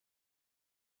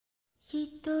一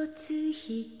つ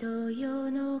人よ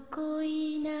の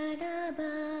恋ならば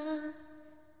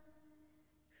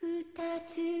二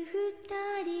つ二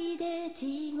人で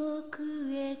地獄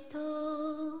へ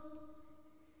と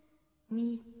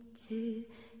三つ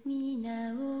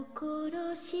皆を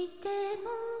殺しても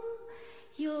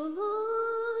四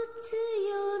つ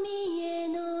読みへ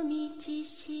の道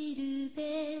しる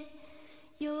べ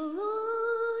四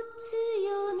つ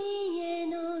読みへ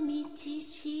の道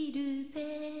しる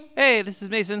べ Hey, this is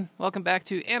Mason. Welcome back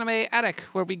to Anime Attic,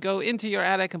 where we go into your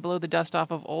attic and blow the dust off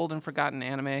of old and forgotten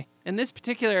anime. In this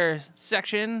particular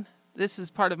section, this is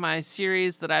part of my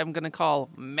series that I'm going to call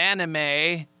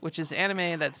Manime, which is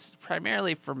anime that's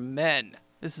primarily for men.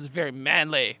 This is very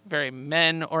manly, very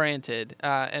men-oriented.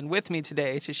 And with me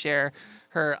today to share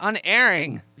her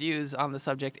unerring views on the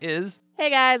subject is... Hey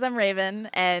guys, I'm Raven,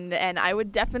 and I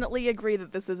would definitely agree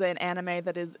that this is an anime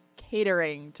that is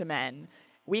catering to men.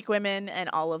 Weak women and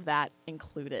all of that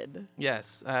included.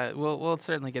 Yes, we'll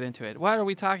certainly get into it. What are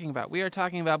we talking about? We are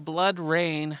talking about Blood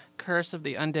Rain, Curse of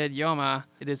the Undead Yoma.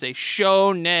 It is a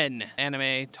shonen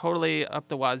anime, totally up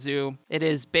the wazoo. It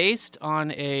is based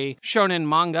on a shonen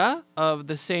manga of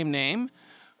the same name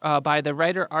by the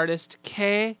writer-artist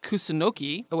Kei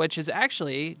Kusunoki, which is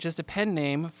actually just a pen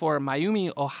name for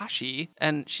Mayumi Ohashi,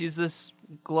 and she's this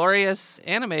glorious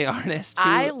anime artist.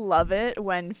 I love it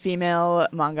when female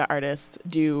manga artists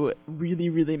do really,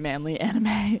 really manly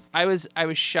anime. I was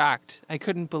shocked. I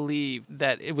couldn't believe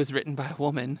that it was written by a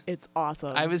woman. It's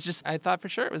awesome. I thought for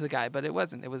sure it was a guy, but it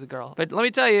wasn't. It was a girl. But let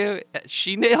me tell you,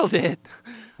 she nailed it.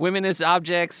 Women as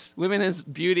objects, women as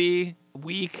beauty,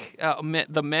 weak.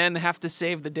 The men have to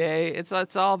save the day. It's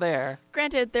all there.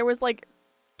 Granted, there was like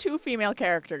 2 female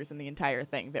characters in the entire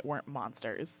thing that weren't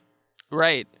monsters.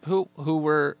 Right, who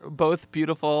were both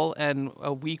beautiful and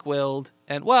weak-willed,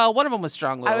 and well, one of them was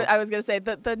strong-willed. I was gonna say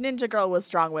the ninja girl was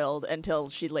strong-willed until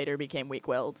she later became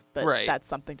weak-willed, but right. That's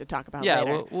something to talk about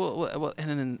later. Yeah, well, and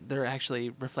then there are actually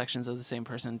reflections of the same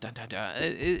person. Dun, dun, dun.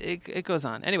 It goes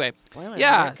on. Anyway, spoiler.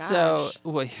 Yeah, so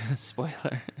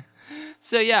spoiler.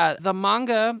 So yeah, the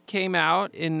manga came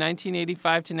out in 1985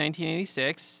 to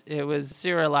 1986. It was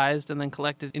serialized and then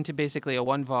collected into basically a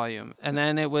 1 volume. And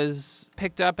then it was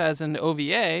picked up as an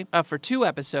OVA for 2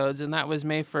 episodes, and that was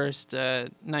May 1st,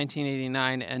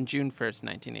 1989 and June 1st,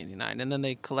 1989. And then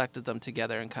they collected them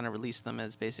together and kind of released them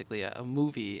as basically a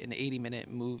movie, an 80-minute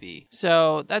movie.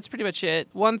 So that's pretty much it.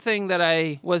 One thing that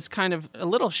I was kind of a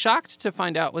little shocked to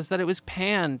find out was that it was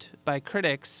panned by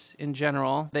critics in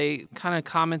general. They kind of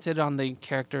commented on the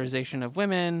characterization of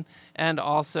women and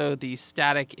also the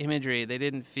static imagery. They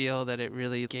didn't feel that it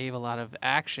really gave a lot of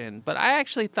action, but I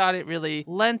actually thought it really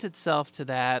lent itself to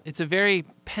that. It's a very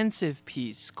pensive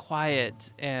piece, quiet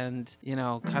and,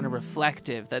 kind of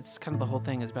reflective. That's kind of the whole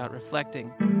thing, is about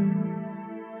reflecting.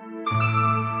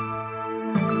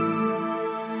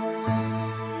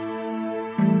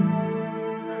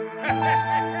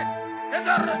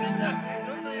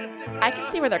 I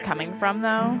can see where they're coming from,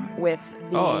 though, with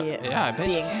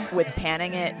with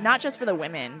panning it, not just for the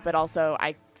women, but also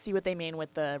I see what they mean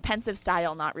with the pensive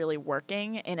style not really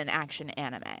working in an action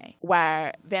anime,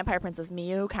 where Vampire Princess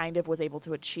Miyu kind of was able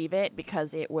to achieve it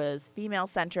because it was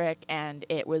female-centric and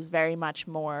it was very much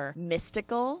more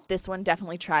mystical. This one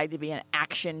definitely tried to be an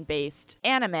action-based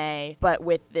anime, but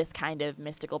with this kind of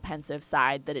mystical, pensive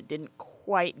side that it didn't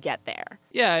quite get there.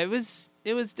 Yeah, it was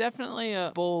definitely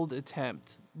a bold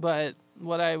attempt. But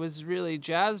what I was really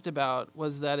jazzed about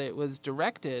was that it was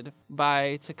directed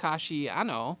by Takashi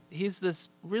Anno. He's this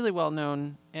really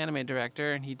well-known anime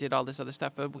director, and he did all this other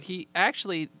stuff. But he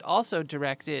actually also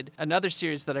directed another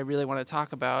series that I really want to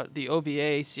talk about, the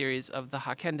OVA series of the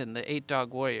Hakenden, the 8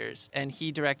 Dog Warriors. And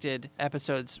he directed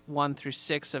episodes 1 through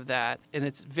 6 of that. And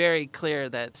it's very clear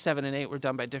that 7 and 8 were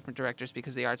done by different directors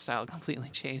because the art style completely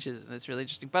changes, and it's really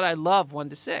interesting. But I love 1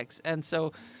 to 6. And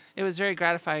so it was very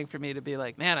gratifying for me to be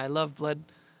like, man, I love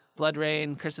Blood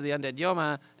Rain, Curse of the Undead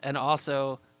Yoma, and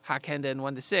also Hakenden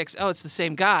 1 to 6. Oh, it's the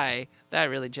same guy. That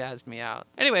really jazzed me out.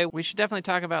 Anyway, we should definitely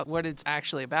talk about what it's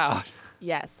actually about.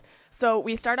 Yes. So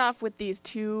we start off with these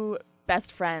 2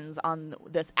 best friends on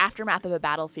this aftermath of a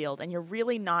battlefield, and you're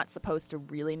really not supposed to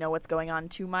really know what's going on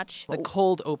too much. The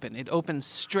cold open. It opens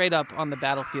straight up on the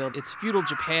battlefield. It's feudal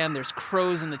Japan. There's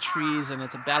crows in the trees, and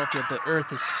it's a battlefield. The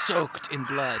earth is soaked in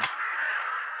blood.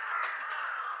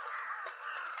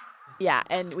 Yeah,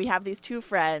 and we have these 2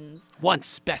 friends.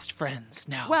 Once best friends,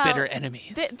 now bitter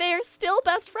enemies. They're still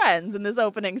best friends in this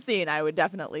opening scene, I would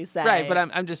definitely say. Right, but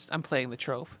I'm playing the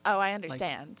trope. Oh, I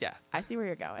understand. Yeah. I see where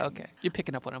you're going. Okay. You're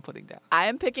picking up what I'm putting down. I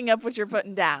am picking up what you're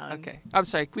putting down. Okay. I'm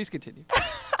sorry. Please continue.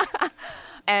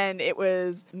 And it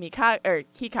was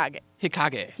Hikage.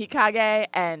 Hikage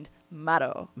and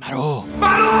Maro.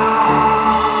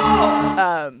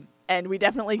 And we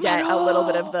definitely get a little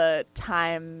bit of the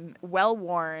time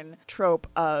well-worn trope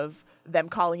of them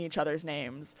calling each other's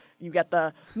names. You get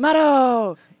the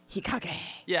Maro Hikage.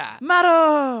 Yeah.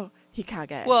 Maro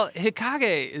Hikage. Well,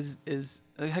 Hikage is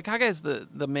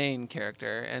the main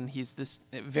character, and he's this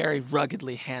very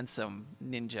ruggedly handsome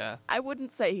ninja. I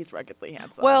wouldn't say he's ruggedly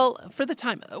handsome. Well, for the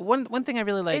time, one thing I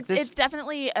really like. It's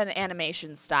definitely an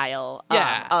animation style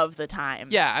of the time.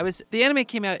 Yeah, the anime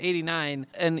came out 1989,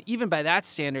 and even by that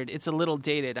standard, it's a little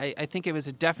dated. I think it was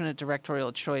a definite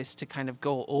directorial choice to kind of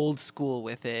go old school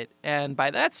with it, and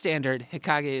by that standard,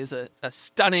 Hikage is a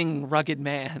stunning, rugged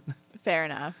man. Fair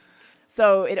enough.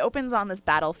 So it opens on this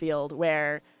battlefield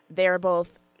where they're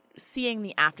both seeing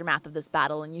the aftermath of this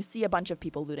battle, and you see a bunch of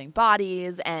people looting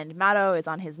bodies, and Maro is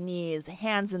on his knees,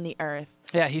 hands in the earth.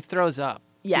 Yeah, he throws up.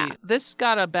 Yeah. This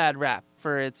got a bad rap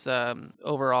for its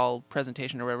overall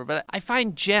presentation or whatever, but I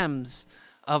find gems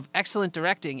of excellent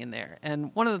directing in there.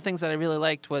 And one of the things that I really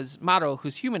liked was Maro,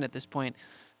 who's human at this point,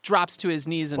 drops to his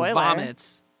knees and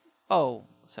vomits. Oh,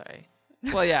 sorry.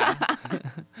 Well, yeah.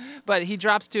 But he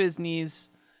drops to his knees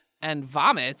and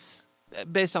vomits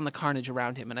based on the carnage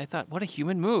around him. And I thought, what a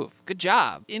human move. Good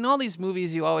job. In all these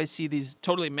movies, you always see these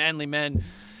totally manly men,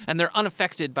 and they're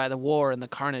unaffected by the war and the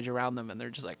carnage around them. And they're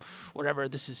just like, whatever,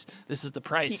 this is the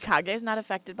price. Hikage's not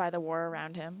affected by the war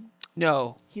around him.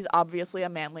 No. He's obviously a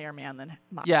manlier man than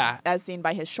Maro. Yeah. As seen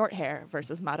by his short hair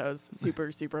versus Maro's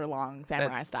super, super long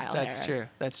samurai-style hair. That's true.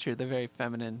 That's true. The very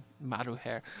feminine Maro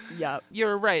hair. Yep.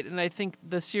 You're right. And I think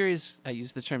the series, I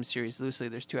use the term series loosely,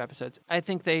 there's 2 episodes. I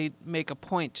think they make a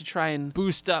point to try and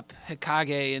boost up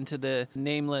Hikage into the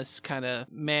nameless, kind of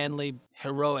manly,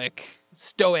 heroic,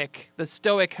 stoic,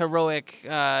 heroic,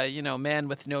 man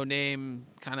with no name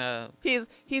kind of.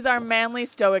 He's our manly,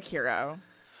 stoic hero.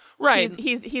 Right.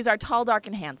 He's our tall, dark,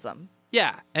 and handsome.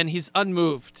 Yeah, and he's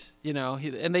unmoved,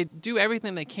 and they do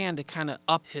everything they can to kind of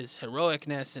up his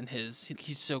heroicness and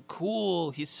he's so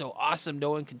cool, he's so awesome, no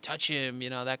one can touch him,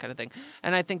 that kind of thing.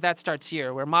 And I think that starts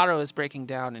here, where Maro is breaking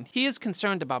down, and he is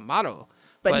concerned about Maro.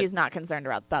 But he's not concerned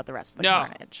about the rest of the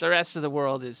carnage. The rest of the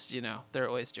world is, they're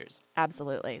oysters.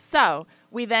 Absolutely. So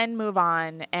we then move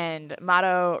on, and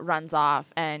Maro runs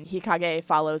off, and Hikage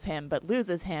follows him but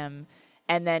loses him.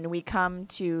 And then we come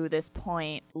to this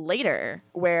point later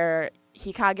where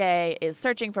Hikage is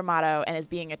searching for Maro and is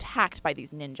being attacked by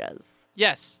these ninjas.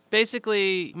 Yes.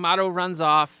 Basically, Maro runs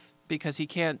off because he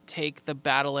can't take the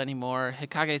battle anymore.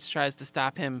 Hikage tries to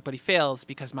stop him, but he fails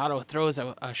because Maro throws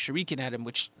a shuriken at him,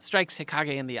 which strikes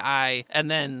Hikage in the eye, and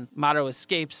then Maro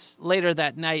escapes. Later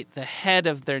that night, the head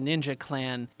of their ninja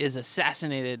clan is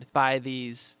assassinated by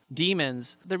these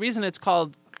demons. The reason it's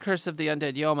called Curse of the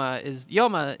Undead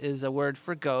Yoma is a word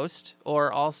for ghost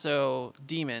or also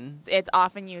demon. It's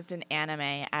often used in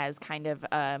anime as kind of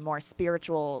a more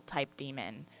spiritual type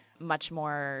demon, much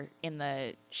more in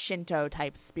the Shinto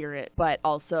type spirit, but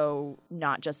also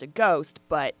not just a ghost,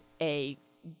 but a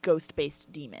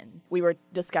ghost-based demon. We were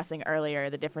discussing earlier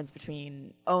the difference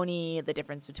between Oni, the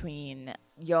difference between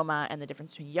Yoma, and the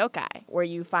difference between yokai, where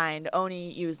you find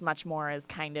Oni used much more as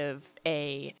kind of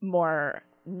a more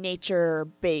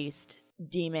nature-based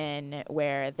demon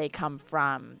where they come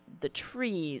from the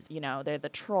trees, they're the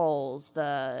trolls,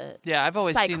 I've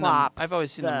always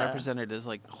Cyclops, seen them represented as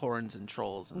like horns and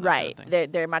trolls and right. Kind of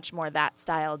thing. They're much more that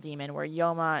style demon, where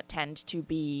Yoma tend to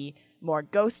be more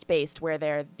ghost-based, where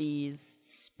they're these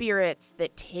spirits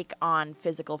that take on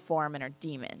physical form and are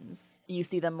demons. You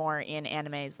see them more in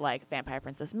animes like Vampire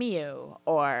Princess Miyu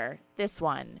or this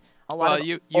one.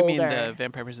 You mean the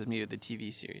Vampire Princess Miyu, the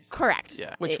TV series? Correct.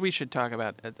 Yeah, which we should talk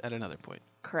about at another point.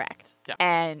 Correct. Yeah.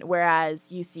 And whereas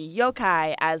you see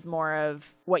yokai as more of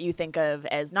what you think of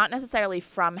as not necessarily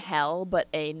from hell,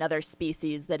 but another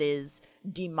species that is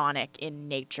demonic in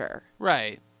nature.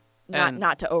 Right.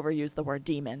 Not to overuse the word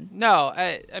demon. No,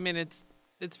 I mean it's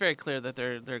very clear that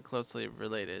they're closely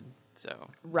related. So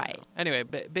right. Anyway,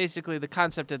 basically the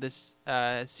concept of this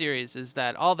series is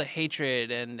that all the hatred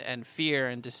and fear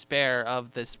and despair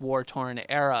of this war-torn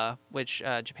era, which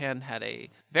Japan had a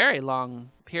very long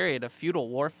period of feudal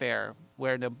warfare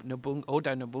where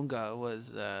Oda Nobunaga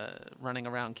was running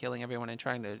around killing everyone and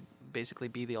trying to basically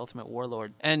be the ultimate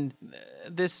warlord. And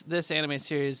this anime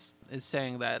series is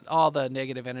saying that all the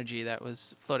negative energy that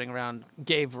was floating around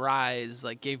gave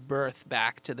birth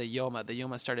back to the Yoma. The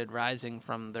Yoma started rising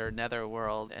from their nether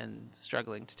world and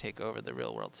struggling to take over the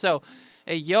real world. So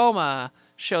a Yoma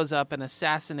shows up and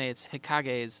assassinates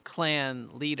Hikage's clan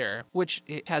leader, which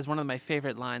it has one of my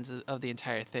favorite lines of the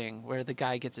entire thing, where the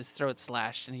guy gets his throat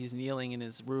slashed and he's kneeling in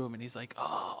his room and he's like,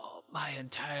 "Oh, my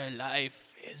entire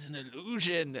life is an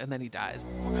illusion," and then he dies.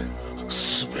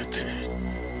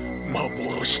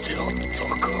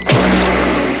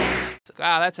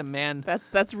 Wow, that's a man.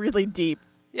 That's really deep.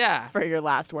 Yeah. For your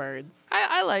last words.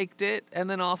 I liked it. And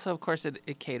then also, of course,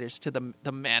 it caters to the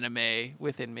manime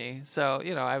within me. So,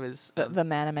 I was... The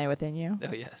manime within you?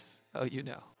 Oh, yes. Oh,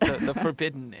 The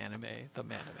forbidden anime, the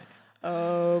manime.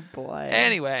 Oh, boy.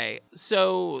 Anyway,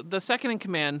 so the second in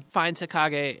command finds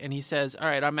Hikage and he says, all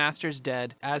right, our master's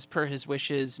dead. As per his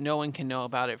wishes, no one can know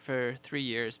about it for 3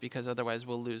 years because otherwise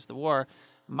we'll lose the war.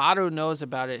 Maru knows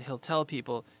about it. He'll tell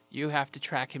people, you have to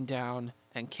track him down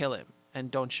and kill him. And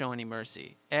don't show any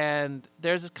mercy. And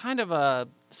there's kind of a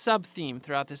sub-theme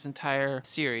throughout this entire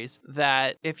series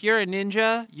that if you're a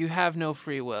ninja, you have no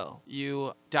free will.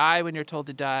 You die when you're told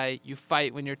to die. You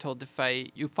fight when you're told to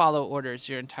fight. You follow orders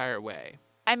your entire way.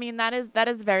 I mean, that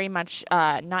is very much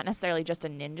not necessarily just a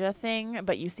ninja thing,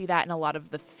 but you see that in a lot of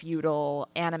the feudal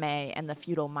anime and the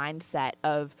feudal mindset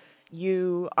of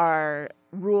you are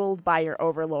ruled by your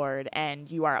overlord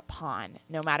and you are a pawn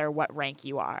no matter what rank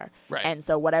you are. Right. And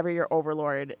so whatever your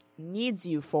overlord needs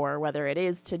you for, whether it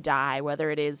is to die, whether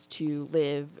it is to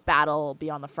live, battle, be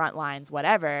on the front lines,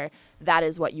 whatever, that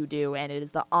is what you do. And it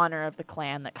is the honor of the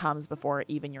clan that comes before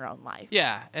even your own life.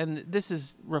 Yeah. And this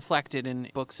is reflected in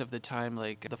books of the time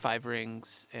like The Five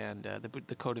Rings and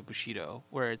the Code of Bushido,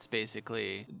 where it's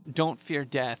basically don't fear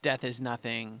death. Death is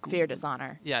nothing. Fear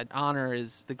dishonor. Yeah. Honor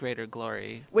is the greater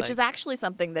glory. Which is actually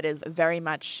something that is very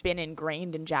much been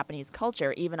ingrained in Japanese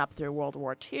culture, even up through World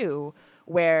War II,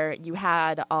 where you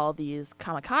had all these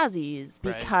kamikazes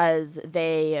because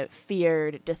they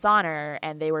feared dishonor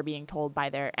and they were being told by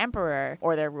their emperor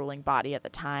or their ruling body at the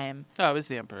time. Oh, it was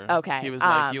the emperor. Okay. He was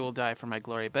like, you will die for my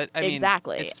glory. But I mean,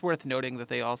 exactly. It's worth noting that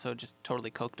they also just totally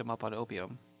coked him up on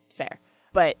opium. Fair.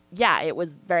 But yeah, it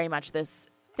was very much this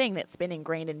thing that's been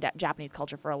ingrained in Japanese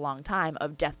culture for a long time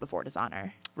of death before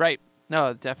dishonor. Right.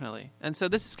 No, definitely. And so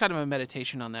this is kind of a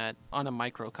meditation on that, on a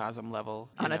microcosm level.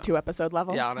 On a 2-episode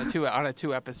level? Yeah, on a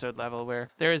 2-episode level, where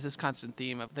there is this constant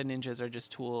theme of the ninjas are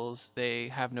just tools. They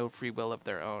have no free will of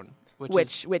their own.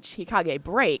 Which Hikage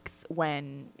breaks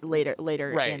when later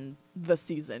in the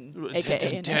season,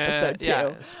 aka in episode 2.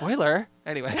 Yeah, spoiler.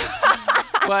 Anyway.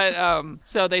 But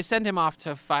so they send him off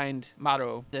to find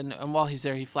Maru, and while he's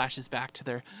there, he flashes back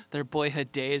to their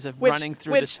boyhood days of running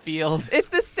through this field. It's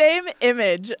the same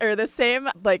image, or the same,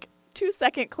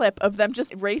 2-second clip of them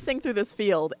just racing through this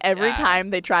field every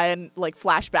time they try and,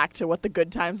 flash back to what the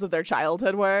good times of their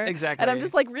childhood were. Exactly. And I'm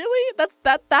just like, really?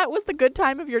 That was the good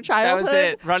time of your childhood?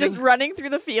 That was it. Just running through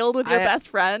the field with your best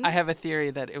friend? I have a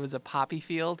theory that it was a poppy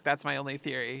field. That's my only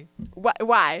theory.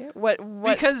 Why? What?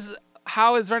 Because...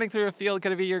 how is running through a field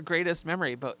going to be your greatest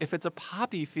memory? But if it's a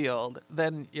poppy field,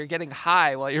 then you're getting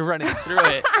high while you're running through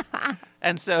it.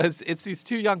 And so it's these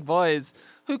two young boys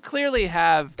who clearly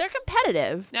have... They're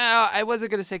competitive. No, I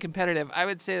wasn't going to say competitive. I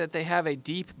would say that they have a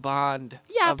deep bond.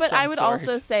 Yeah, but I would sort.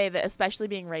 Also say that especially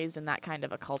being raised in that kind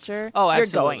of a culture, you're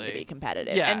going to be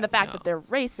competitive. Yeah, and the fact that they're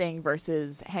racing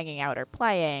versus hanging out or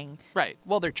playing. Right.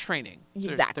 Well, they're training.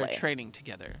 Exactly. They're training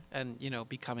together and,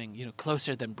 becoming,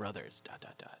 closer than brothers, ...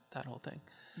 that whole thing.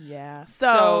 Yeah.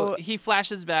 So he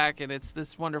flashes back and it's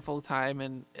this wonderful time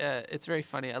and it's very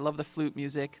funny. I love the flute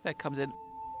music that comes in.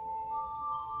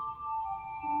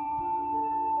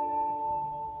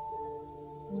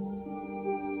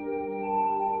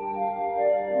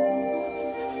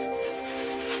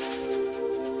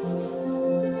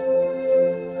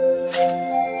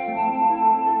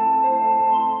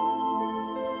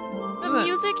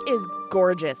 Is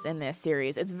gorgeous in this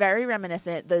series. It's very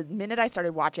reminiscent. The minute I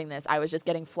started watching this, I was just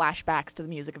getting flashbacks to the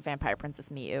music of Vampire Princess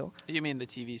Miyu. You mean the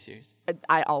TV series?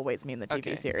 I always mean the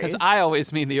TV series. Because I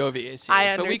always mean the OVA series. I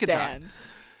understand. But we could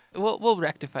talk. We'll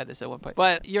rectify this at one point.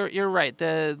 But you're right.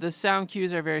 The sound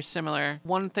cues are very similar.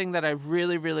 One thing that I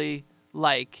really, really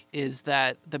like is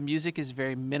that the music is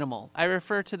very minimal. I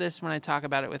refer to this when I talk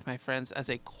about it with my friends as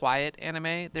a quiet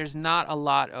anime. There's not a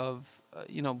lot of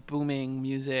booming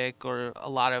music or a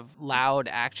lot of loud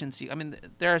action.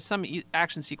 There are some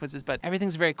action sequences, but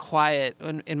everything's very quiet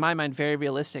and, in my mind, very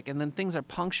realistic. And then things are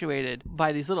punctuated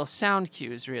by these little sound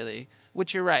cues, really,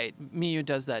 which you're right. Miyu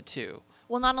does that too.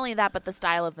 Well, not only that, but the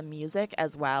style of the music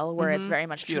as well, where it's very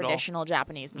much feudal. Traditional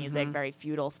Japanese music, very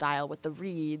feudal style with the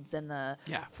reeds and the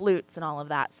flutes and all of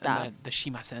that stuff. And the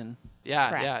shimasen.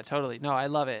 Yeah, totally. No, I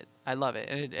love it.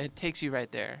 And it takes you right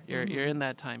there. You're in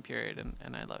that time period,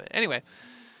 and I love it. Anyway.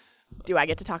 Do I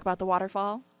get to talk about the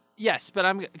waterfall? Yes,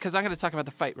 but because I'm going to talk about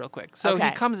the fight real quick. So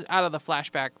he comes out of the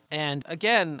flashback, and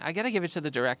again, I got to give it to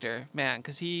the director, man,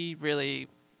 because he really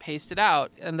paced it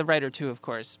out, and the writer too, of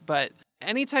course. But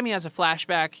anytime he has a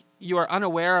flashback, you are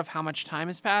unaware of how much time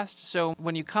has passed. So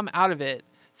when you come out of it,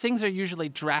 things are usually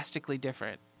drastically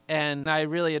different. And I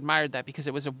really admired that because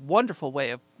it was a wonderful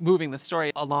way of moving the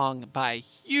story along by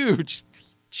huge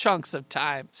chunks of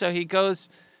time. So he goes,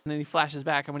 and then he flashes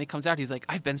back, and when he comes out, he's like,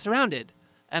 I've been surrounded.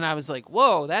 And I was like,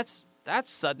 whoa, that's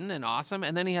sudden and awesome.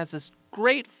 And then he has this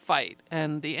great fight.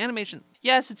 And the animation,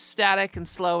 yes, it's static and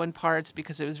slow in parts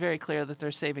because it was very clear that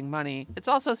they're saving money. It's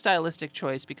also a stylistic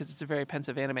choice because it's a very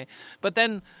pensive anime. But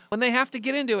then when they have to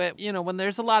get into it, when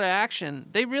there's a lot of action,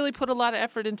 they really put a lot of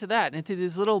effort into that, into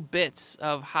these little bits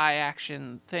of high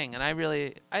action thing. And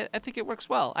I think it works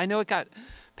well. I know it got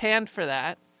panned for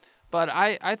that, but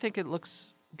I think it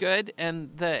looks good, and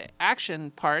the action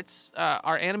parts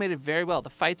are animated very well. The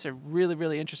fights are really,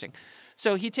 really interesting.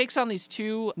 So he takes on these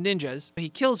two ninjas. He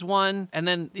kills one, and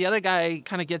then the other guy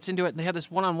kind of gets into it, and they have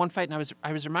this one-on-one fight, and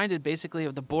I was reminded basically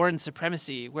of the Bourne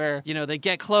Supremacy, where, they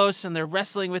get close, and they're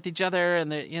wrestling with each other,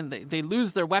 and they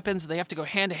lose their weapons, and they have to go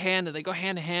hand-to-hand, and they go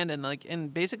hand-to-hand,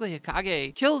 and basically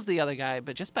Hikage kills the other guy,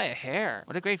 but just by a hair.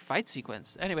 What a great fight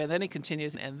sequence. Anyway, then he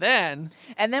continues, and then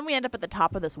we end up at the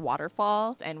top of this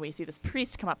waterfall, and we see this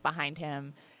priest come up behind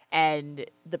him, and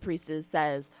the priestess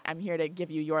says, I'm here to give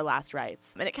you your last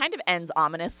rites. And it kind of ends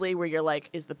ominously where you're like,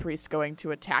 is the priest going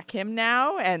to attack him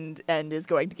now and is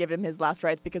going to give him his last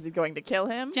rites because he's going to kill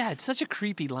him? Yeah, it's such a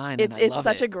creepy line. It's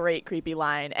such a great creepy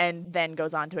line. And then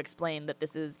goes on to explain that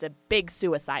this is a big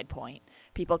suicide point.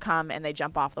 People come and they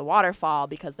jump off the waterfall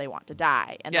because they want to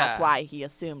die. And that's why he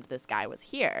assumed this guy was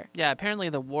here. Yeah, apparently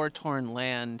the war-torn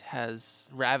land has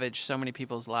ravaged so many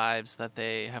people's lives that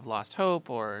they have lost hope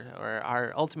or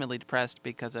are ultimately depressed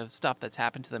because of stuff that's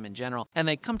happened to them in general. And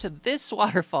they come to this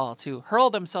waterfall to hurl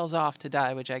themselves off to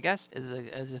die, which I guess is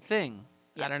a thing.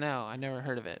 Yes. I don't know. I never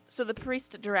heard of it. So the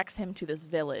priest directs him to this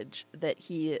village that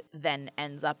he then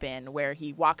ends up in, where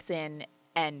he walks in.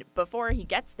 And before he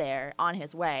gets there, on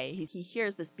his way, he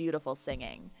hears this beautiful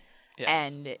singing. Yes.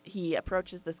 And he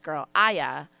approaches this girl,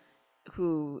 Aya,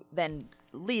 who then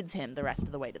leads him the rest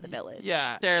of the way to the village.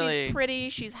 Yeah. She's pretty.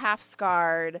 She's half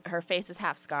scarred. Her face is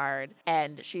half scarred.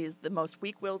 And she's the most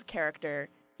weak-willed character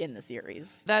in the series.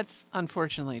 That's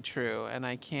unfortunately true, and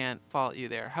I can't fault you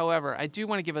there. However, I do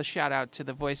want to give a shout-out to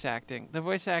the voice acting. The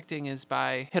voice acting is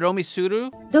by Hiromi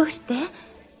Suru. どうして?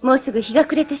もうすぐ日が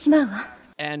暮れてしまうわ。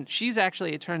 And she's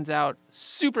actually, it turns out,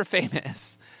 super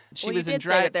famous. She was in say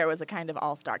that there was a kind of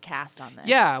all-star cast on this.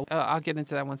 Yeah, I'll get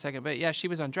into that one second. But yeah, she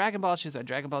was on Dragon Ball. She was on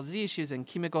Dragon Ball Z. She was in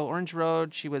Kimiko Orange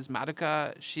Road. She was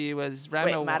Madoka. She was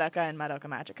Ranma. Wait, Madoka and Madoka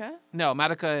Magica? No,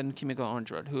 Madoka and Kimiko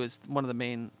Orange Road, who is one of the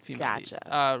main female leads.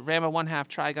 Ranma 1/2,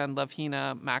 Trigun, Love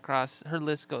Hina, Macross. Her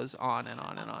list goes on and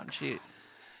on and on.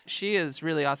 She is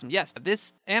really awesome. Yes,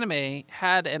 this anime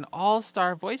had an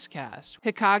all-star voice cast.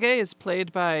 Hikage is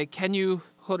played by Kenyu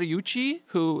Horiyuchi,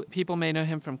 who people may know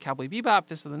him from Cowboy Bebop,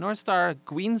 Fist of the North Star,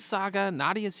 Gwyn Saga,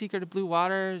 Nadia's Secret of Blue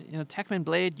Water, Tekmen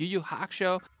Blade, Yu Yu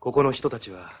Hakusho. ここの人たち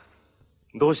は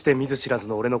どうして見ず知らず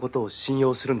の俺のことを信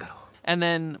用するんだろう。 And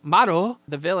then Maro,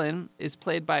 the villain, is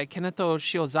played by Keneto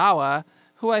Shiozawa,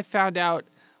 who I found out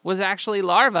was actually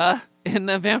Larva in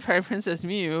the Vampire Princess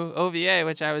Miyu OVA,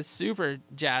 which I was super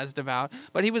jazzed about.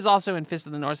 But he was also in Fist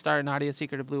of the North Star, Nadia's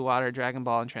Secret of Blue Water, Dragon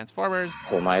Ball, and Transformers.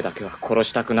 お前だけは殺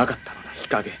したくなかったのだ、日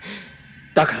陰。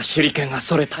だから手裏剣が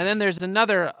それた。 And then there's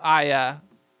another Aya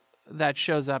that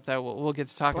shows up that we'll get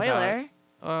to talk Spoiler.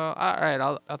 about. All right,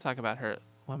 I'll talk about her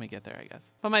when we get there, I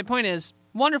guess. But my point is,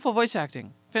 wonderful voice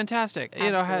acting. Fantastic.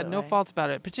 Absolutely. Had no faults about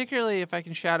it. Particularly if I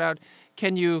can shout out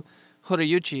Kenyu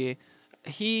Horiyuchi.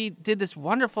 He did this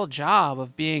wonderful job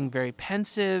of being very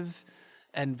pensive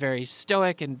and very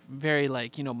stoic and very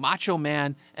macho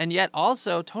man, and yet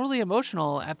also totally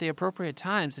emotional at the appropriate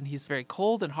times. And he's very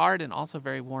cold and hard and also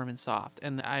very warm and soft.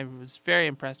 And I was very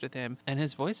impressed with him. And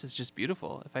his voice is just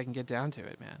beautiful, if I can get down to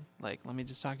it, man. Let me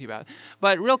just talk to you about it.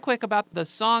 But real quick about the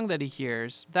song that he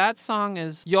hears. That song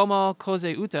is Yoma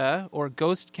Koze Uta, or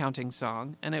Ghost Counting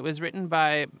Song. And it was written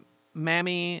by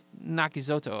Mami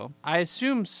Nakizoto. I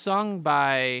assume sung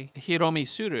by Hiromi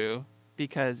Suru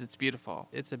because it's beautiful.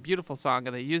 It's a beautiful song,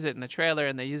 and they use it in the trailer,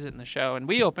 and they use it in the show, and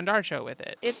we opened our show with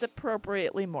it. It's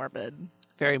appropriately morbid.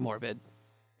 Very morbid.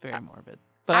 Very morbid.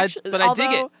 But I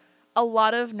dig it. a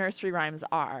lot of nursery rhymes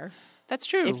are. That's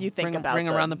true. If you think about Ring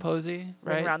them. Around the Posy,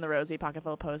 right? Ring around the rosy, pocket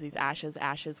full of posies, ashes,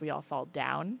 ashes, we all fall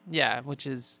down. Yeah,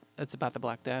 it's about the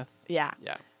Black Death. Yeah.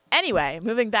 Yeah. Anyway,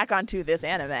 moving back onto this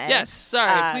anime. Yes,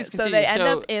 sorry, please continue. So they end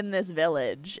up in this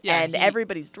village, and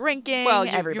everybody's drinking,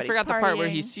 everybody's you forgot partying. the part where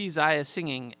he sees Aya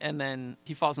singing, and then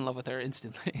he falls in love with her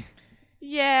instantly.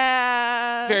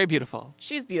 Yeah. Very beautiful.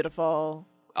 She's beautiful.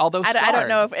 Although scarred. I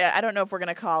don't know if we're going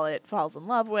to call it falls in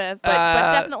love with, but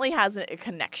definitely has a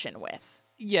connection with.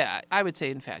 Yeah, I would say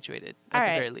infatuated at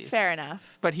the very least. Fair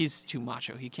enough. But he's too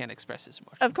macho. He can't express his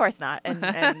emotions. Of course not.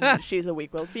 And she's a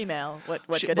weak-willed female. What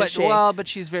good is she? Well, but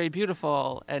she's very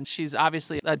beautiful, and she's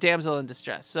obviously a damsel in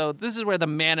distress. So this is where the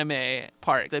maname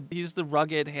part. He's the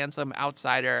rugged, handsome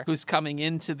outsider who's coming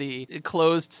into the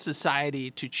closed society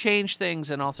to change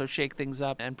things and also shake things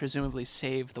up and presumably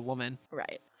save the woman.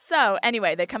 Right. So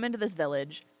anyway, they come into this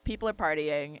village. People are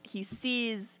partying. He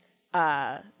sees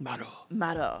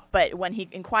Maro. But when he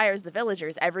inquires the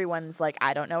villagers, everyone's like,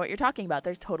 I don't know what you're talking about.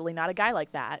 There's totally not a guy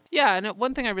like that. Yeah, and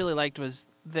one thing I really liked was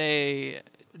they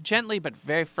gently but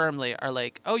very firmly are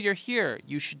like, oh, you're here.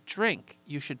 You should drink.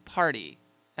 You should party.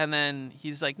 And then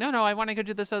he's like, no, I want to go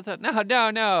do this other stuff.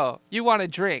 No. You want to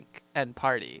drink and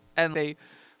party. And they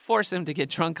force him to get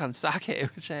drunk on sake,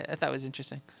 which I thought was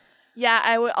interesting. Yeah,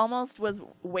 I almost was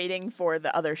waiting for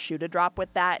the other shoe to drop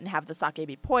with that and have the sake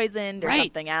be poisoned or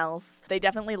something else. They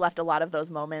definitely left a lot of those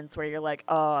moments where you're like,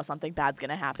 oh, something bad's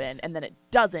going to happen. And then it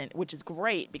doesn't, which is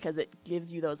great because it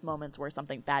gives you those moments where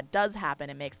something bad does happen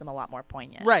and makes them a lot more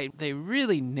poignant. Right. They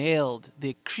really nailed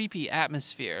the creepy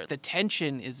atmosphere. The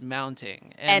tension is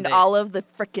mounting. And all of the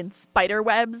freaking spider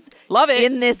webs Love it.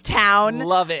 in this town.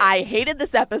 Love it. I hated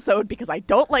this episode because I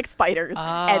don't like spiders.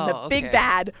 And the big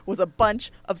bad was a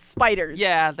bunch of spiders.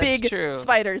 Yeah, that's big true.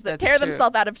 Spiders that tear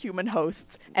themselves out of human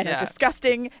hosts and are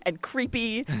disgusting and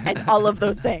creepy and all of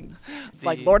those things. It's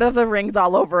like Lord of the Rings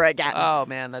all over again. Oh,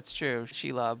 man, that's true.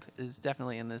 Shelob is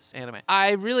definitely in this anime.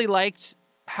 I really liked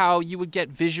how you would get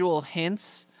visual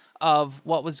hints of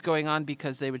what was going on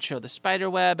because they would show the spider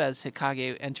web as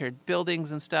Hikage entered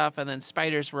buildings and stuff, and then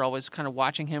spiders were always kind of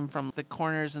watching him from the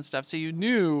corners and stuff, so you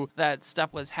knew that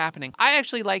stuff was happening. I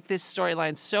actually like this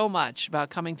storyline so much about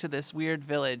coming to this weird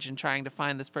village and trying to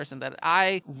find this person that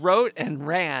I wrote and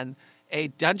ran a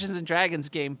Dungeons & Dragons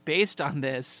game based on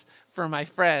this for my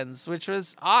friends, which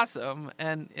was awesome.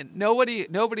 And nobody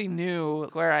knew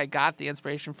where I got the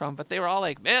inspiration from, but they were all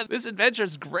like, man, this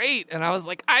adventure's great. And I was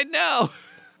like, I know.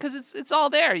 Because it's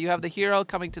all there. You have the hero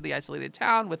coming to the isolated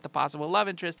town with the possible love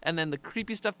interest, and then the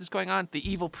creepy stuff that's going on, the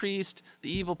evil priest,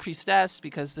 the evil priestess,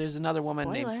 because there's another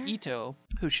woman named Ito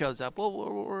who shows up. Well,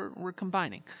 we're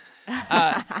combining.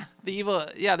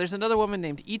 There's another woman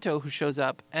named Ito who shows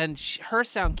up, and her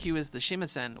sound cue is the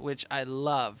shimisen, which I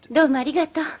loved. どうもありが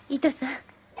とう、Ito-san.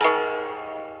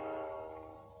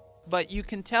 But you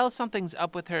can tell something's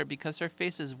up with her because her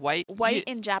face is white. White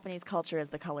in Japanese culture is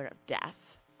the color of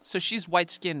death. So she's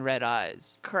white skin, red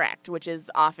eyes. Correct, which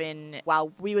is often,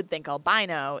 while we would think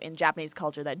albino, in Japanese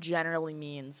culture that generally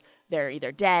means they're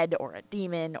either dead or a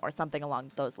demon or something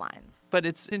along those lines. But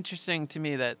it's interesting to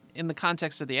me that in the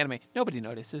context of the anime, nobody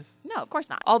notices. No, of course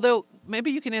not. Although, maybe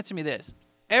you can answer me this.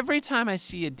 Every time I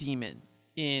see a demon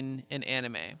in an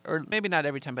anime, or maybe not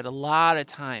every time, but a lot of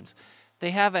times,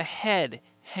 they have a head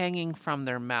hanging from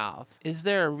their mouth. Is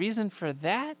there a reason for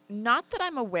that? Not that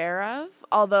I'm aware of,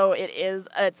 although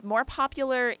it's more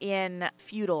popular in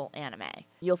feudal anime.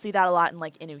 You'll see that a lot in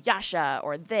like Inuyasha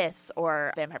or this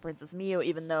or Vampire Princess Miyu,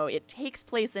 even though it takes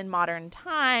place in modern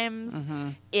times. Mm-hmm.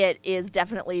 It is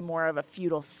definitely more of a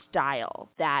feudal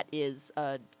style. That is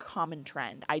a common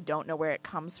trend. I don't know where it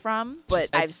comes from, but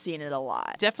I've seen it a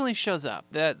lot. Definitely shows up.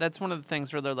 That's one of the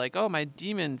things where they're like, oh, my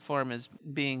demon form is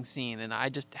being seen, and I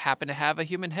just happen to have a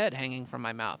human head hanging from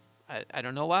my mouth. I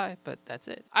don't know why, but that's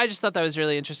it. I just thought that was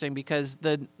really interesting because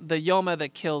the Yoma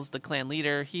that kills the clan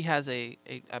leader, he has a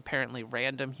apparently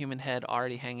random human head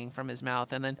already hanging from his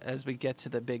mouth. And then as we get to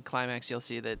the big climax, you'll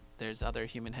see that there's other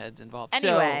human heads involved.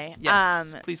 Anyway, so,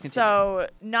 yes, please continue. So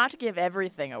not to give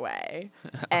everything away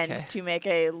and to make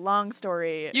a long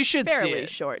story fairly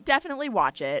short, definitely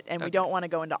watch it. And we don't want to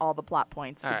go into all the plot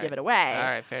points to give it away. All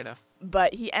right, fair enough.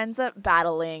 But he ends up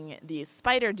battling these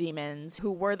spider demons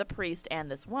who were the priest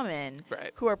and this woman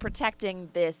who are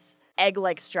protecting this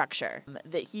egg-like structure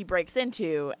that he breaks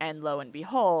into and lo and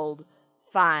behold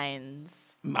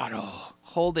finds Maro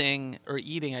holding or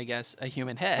eating, I guess, a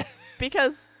human head.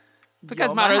 Because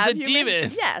Maro's a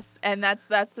demon. Yes, and that's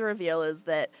the reveal is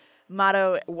that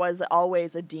Maro was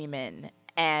always a demon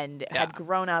and had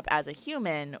grown up as a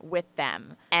human with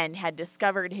them and had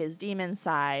discovered his demon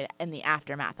side in the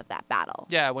aftermath of that battle.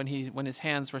 Yeah, when his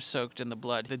hands were soaked in the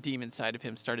blood, the demon side of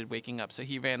him started waking up, so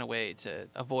he ran away to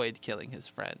avoid killing his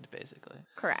friend, basically.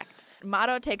 Correct.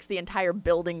 Maro takes the entire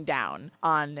building down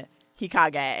on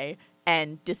Hikage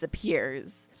and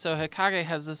disappears. So Hikage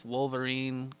has this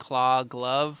Wolverine claw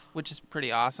glove, which is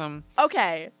pretty awesome.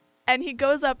 Okay. And he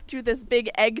goes up to this big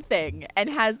egg thing and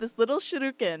has this little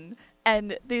shuriken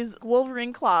and these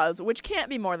Wolverine claws, which can't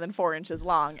be more than 4 inches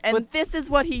long. And this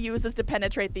is what he uses to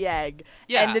penetrate the egg.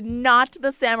 Yeah. And not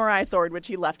the samurai sword, which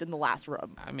he left in the last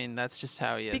room. I mean, that's just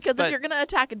how he is. Because if you're going to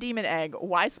attack a demon egg,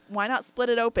 why not split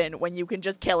it open when you can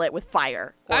just kill it with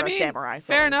fire or a samurai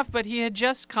sword? Fair enough, but he had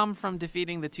just come from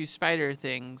defeating the 2 spider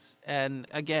things. And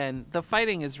again, the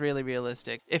fighting is really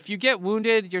realistic. If you get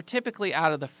wounded, you're typically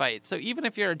out of the fight. So even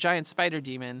if you're a giant spider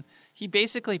demon, he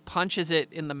basically punches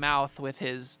it in the mouth with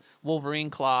his Wolverine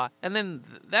claw, and then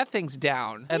that thing's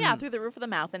down. And yeah, through the roof of the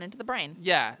mouth and into the brain.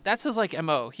 Yeah, that's his,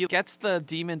 MO. He gets the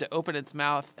demon to open its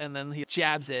mouth, and then he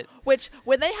jabs it. Which,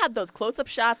 when they had those close-up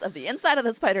shots of the inside of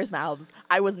the spiders' mouths,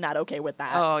 I was not okay with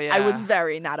that. Oh, yeah. I was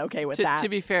very not okay with that. To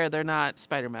be fair, they're not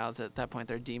spider mouths at that point.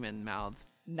 They're demon mouths.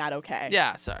 Not okay.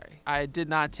 Yeah, sorry. I did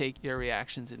not take your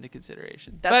reactions into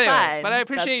consideration. That's fine. But I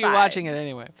appreciate you watching it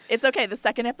anyway. It's okay. The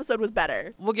second episode was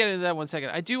better. We'll get into that in 1 second.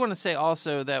 I do want to say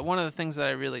also that one of the things that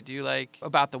I really do like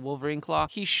about the Wolverine claw,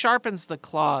 he sharpens the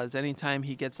claws anytime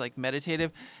he gets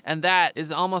meditative, and that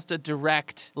is almost a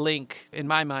direct link in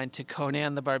my mind to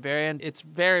Conan the Barbarian. It's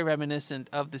very reminiscent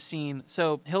of the scene.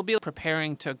 So he'll be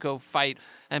preparing to go fight,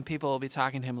 and people will be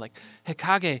talking to him like,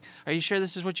 Hikage, are you sure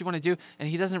this is what you want to do? And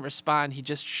he doesn't respond. He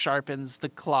just sharpens the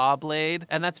claw blade.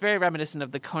 And that's very reminiscent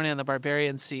of the Conan the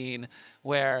Barbarian scene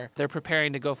where they're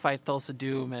preparing to go fight Thulsa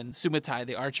Doom, and Sumatai,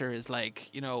 the archer, is like,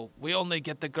 we only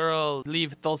get the girl,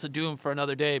 leave Thulsa Doom for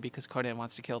another day because Conan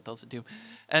wants to kill Thulsa Doom.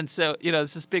 And so,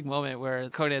 it's this big moment where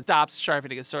Conan stops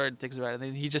sharpening his sword, thinks about it, and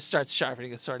then he just starts sharpening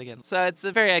his sword again. So it's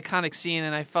a very iconic scene,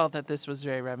 and I felt that this was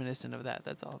very reminiscent of that.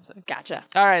 That's all I'm saying. Gotcha.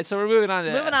 All right, so we're moving on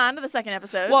to the second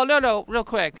episode. Well, no, real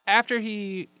quick. After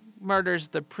he murders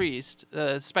the priest,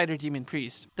 the spider demon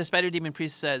priest, the spider demon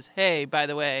priest says, hey, by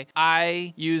the way,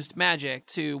 I used magic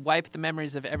to wipe the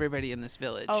memories of everybody in this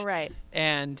village. Oh, right.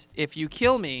 And if you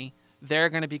kill me, they're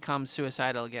going to become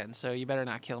suicidal again, so you better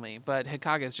not kill me. But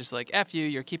Hikage's just like, F you,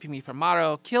 you're keeping me from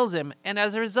Maro, kills him, and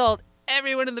as a result,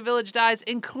 everyone in the village dies,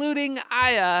 including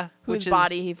Aya, whose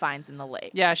body he finds in the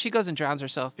lake. Yeah, she goes and drowns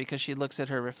herself because she looks at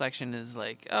her reflection and is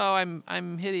like, oh,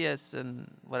 I'm hideous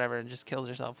and whatever, and just kills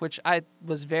herself, which I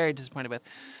was very disappointed with.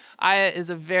 Aya is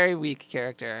a very weak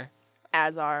character.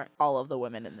 As are all of the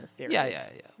women in this series. Yeah.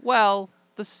 Well,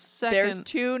 the second... There's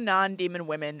 2 non-demon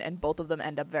women, and both of them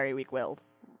end up very weak-willed.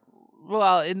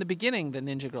 Well, in the beginning, the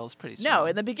ninja girl's pretty strong. No,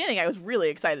 in the beginning, I was really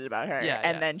excited about her. Yeah,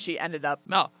 and then she ended up...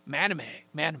 No,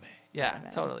 maname. Yeah,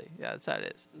 totally. Yeah, that's how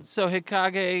it is. So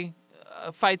Hikage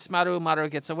fights Maru. Maru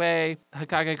gets away.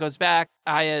 Hikage goes back.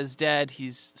 Aya is dead.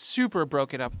 He's super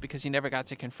broken up because he never got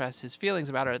to confess his feelings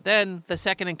about her. Then the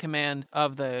second in command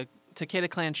of the Takeda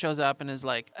clan shows up and is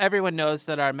like, everyone knows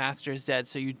that our master is dead,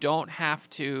 so you don't have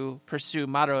to pursue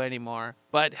Maru anymore.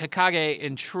 But Hikage,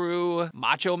 in true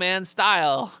macho man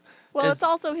style... Well, it's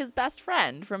also his best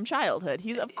friend from childhood.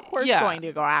 He's, of course, going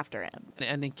to go after him.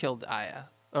 And he killed Aya.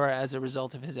 Or as a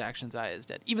result of his actions, Aya is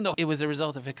dead. Even though it was a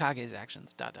result of Hikage's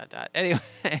actions. ... Anyway.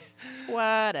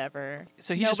 Whatever.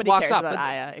 So he Nobody just walks cares up. about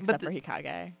Aya except for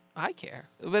Hikage. I care.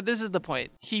 But this is the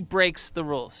point. He breaks the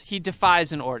rules. He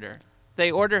defies an order. They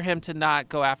order him to not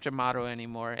go after Maru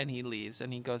anymore, and he leaves,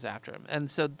 and he goes after him. And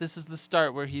so this is the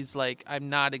start where he's like, I'm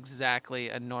not exactly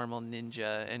a normal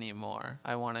ninja anymore.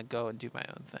 I want to go and do my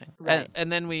own thing. Right.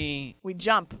 And then we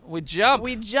jump.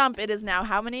 It is now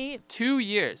how many? 2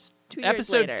 years. 2 years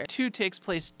Episode later. 2 takes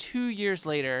place 2 years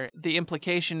later. The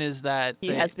implication is that he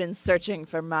has been searching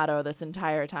for Maru this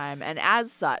entire time, and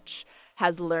as such,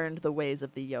 has learned the ways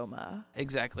of the Yoma.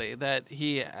 Exactly. That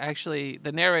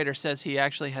the narrator says he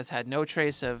actually has had no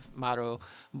trace of Maru,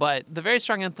 but the very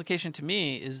strong implication to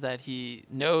me is that he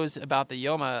knows about the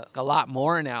Yoma a lot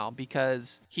more now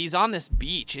because he's on this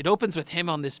beach. It opens with him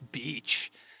on this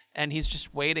beach. And he's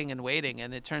just waiting,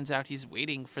 and it turns out he's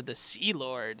waiting for the Sea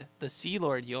Lord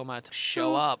Yoma to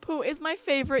show up. Who is my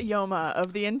favorite Yoma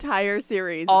of the entire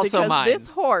series. Also because mine. This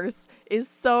horse is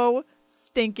so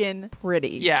stinking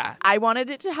pretty. Yeah. I wanted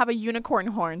it to have a unicorn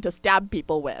horn to stab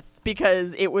people with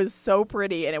because it was so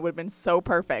pretty and it would have been so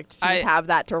perfect to just have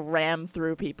that to ram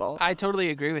through people. I totally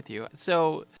agree with you.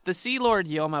 So the Sea Lord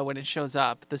Yoma, when it shows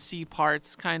up, the sea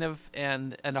parts kind of,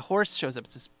 and a horse shows up.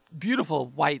 It's this beautiful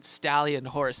white stallion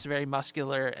horse, very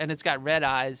muscular, and it's got red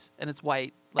eyes and it's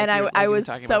white. Like and I was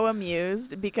so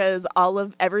amused because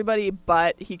everybody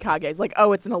but Hikage is like,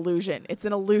 oh, it's an illusion. It's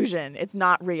an illusion. It's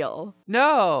not real.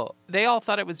 No, they all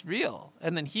thought it was real.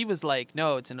 And then he was like,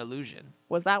 no, it's an illusion.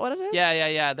 Was that what it is?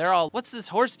 Yeah. They're all, what's this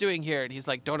horse doing here? And he's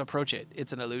like, don't approach it.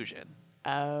 It's an illusion.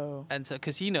 Oh. And so,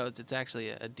 because he knows it's actually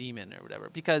a demon or whatever,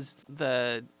 because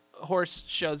the horse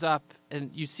shows up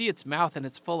and you see its mouth and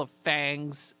it's full of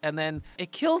fangs, and then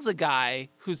it kills a guy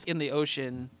who's in the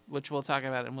ocean, which we'll talk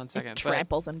about in 1 second. It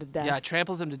tramples him to death. Yeah,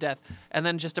 tramples him to death, and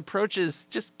then just approaches,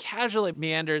 just casually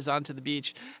meanders onto the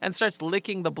beach and starts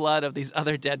licking the blood of these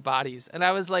other dead bodies. And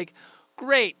I was like,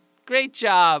 great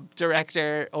job,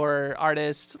 director or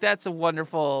artist. That's a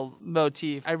wonderful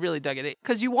motif. I really dug it.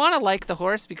 Because you want to like the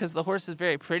horse because the horse is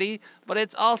very pretty, but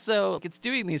it's also, it's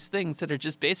doing these things that are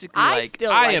just basically I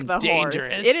am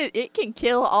dangerous. It can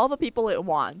kill all the people it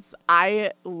wants.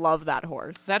 I love that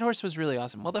horse. That horse was really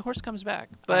awesome. Well, the horse comes back.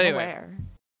 But anyway.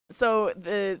 So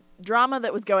the drama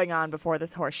that was going on before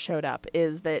this horse showed up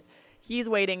is that he's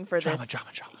waiting for drama.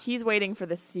 He's waiting for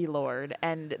the Sea Lord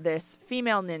and this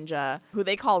female ninja who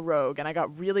they call Rogue. And I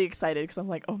got really excited because I'm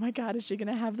like, oh my God, is she going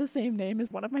to have the same name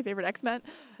as one of my favorite X-Men?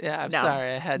 Yeah, I'm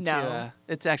sorry. I had to.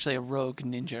 It's actually a rogue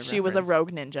ninja. She was a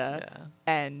rogue ninja. Yeah.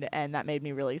 And that made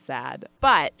me really sad.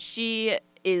 But she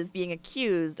is being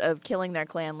accused of killing their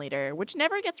clan leader, which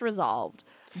never gets resolved.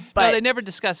 But no, they never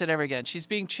discuss it ever again. She's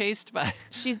being chased by...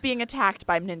 She's being attacked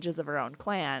by ninjas of her own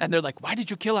clan. And they're like, why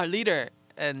did you kill our leader?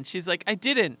 And she's like, I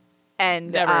didn't.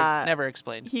 And never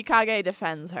explained. Hikage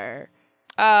defends her.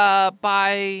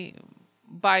 By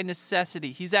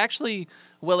necessity. He's actually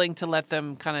willing to let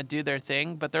them kind of do their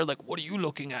thing, but they're like, what are you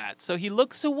looking at? So he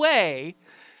looks away,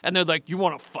 and they're like, you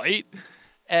want to fight?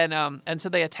 And so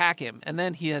they attack him, and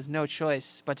then he has no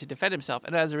choice but to defend himself.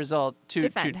 And as a result, to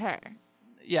defend her.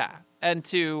 Yeah, and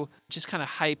to just kind of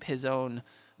hype his own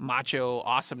macho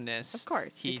awesomeness. Of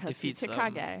course, he defeats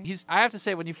Hikage. Them. I have to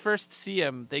say, when you first see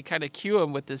him, they kind of cue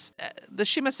him with this. The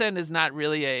shimasen is not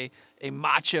really a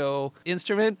macho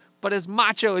instrument, but as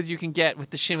macho as you can get with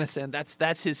the shimasen,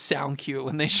 that's his sound cue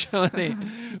when they show him,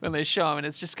 and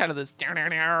it's just kind of this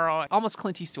almost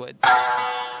Clint Eastwood.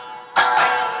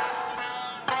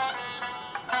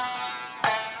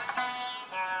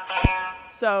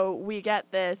 So we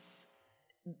get this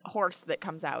horse that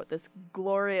comes out, this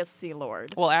glorious Sea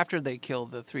Lord. Well, after they kill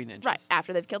the 3 ninjas. Right,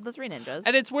 after they've killed the 3 ninjas.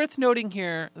 And it's worth noting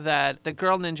here that the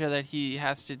girl ninja that he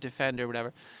has to defend or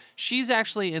whatever, she's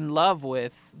actually in love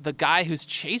with the guy who's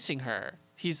chasing her.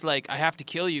 He's like, I have to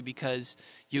kill you because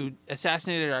you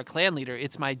assassinated our clan leader.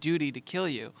 It's my duty to kill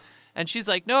you. And she's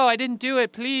like, no, I didn't do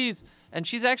it, please. And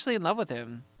she's actually in love with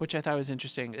him, which I thought was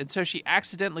interesting. And so she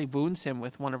accidentally wounds him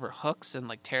with one of her hooks and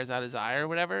like tears out his eye or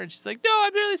whatever. And she's like, no,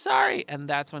 I'm really sorry. And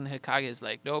that's when Hikage is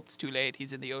like, nope, it's too late.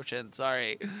 He's in the ocean.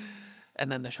 Sorry. And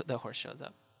then the horse shows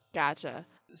up. Gotcha.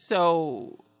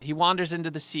 So he wanders into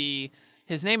the sea.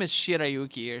 His name is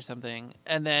Shirayuki or something.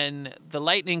 And then the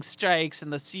lightning strikes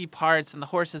and the sea parts and the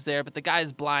horse is there, but the guy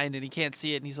is blind and he can't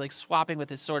see it. And he's like swapping with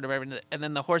his sword or whatever. And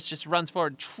then the horse just runs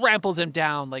forward, tramples him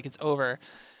down like it's over.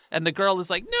 And the girl is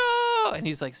like, no! And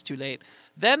he's like, it's too late.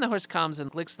 Then the horse comes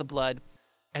and licks the blood.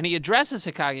 And he addresses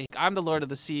Hikage. I'm the Lord of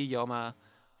the Sea, Yoma.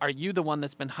 Are you the one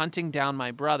that's been hunting down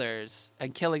my brothers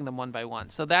and killing them one by one?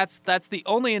 So that's the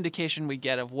only indication we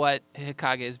get of what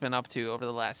Hikage has been up to over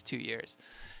the last 2 years.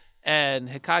 And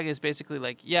Hikage is basically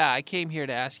like, yeah, I came here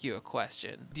to ask you a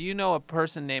question. Do you know a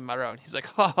person named Maro? And he's like,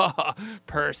 ha ha ha,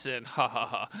 person, ha ha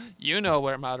ha. You know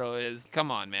where Maro is.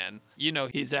 Come on, man. You know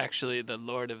he's actually the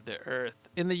Lord of the Earth.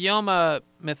 In the Yoma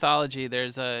mythology,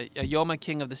 there's a Yoma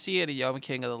king of the sea and a Yoma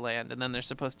king of the land, and then they're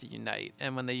supposed to unite.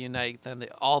 And when they unite, then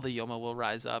all the Yoma will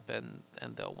rise up and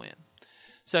they'll win.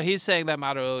 So he's saying that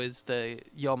Maro is the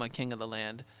Yoma king of the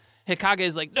land. Hikage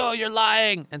is like, no, you're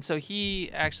lying. And so he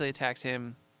actually attacks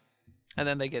him. And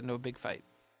then they get into a big fight.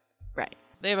 Right.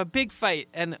 They have a big fight,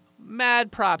 and mad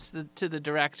props to the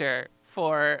director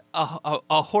for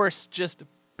a horse just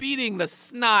beating the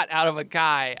snot out of a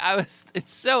guy.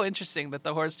 It's so interesting that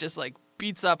the horse just like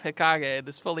beats up Hikage,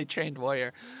 this fully trained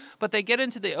warrior. But they get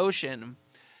into the ocean,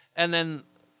 and then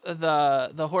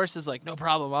the horse is like, no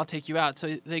problem, I'll take you out.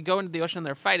 So they go into the ocean and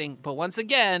they're fighting. But once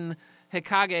again,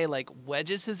 Hikage like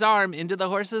wedges his arm into the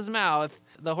horse's mouth.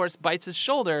 the horse bites his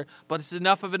shoulder, but it's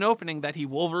enough of an opening that he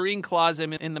Wolverine claws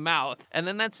him in the mouth. And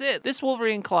then that's it. This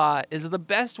Wolverine claw is the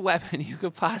best weapon you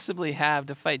could possibly have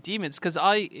to fight demons, because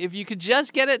if you could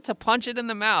just get it to punch it in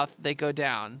the mouth, they go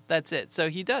down. That's it. So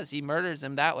he does. He murders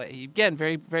him that way. Again,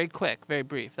 very, very quick, very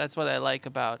brief. That's what I like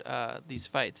about these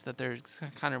fights, that they're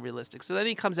kind of realistic. So then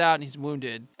he comes out and he's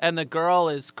wounded, and the girl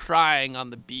is crying on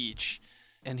the beach.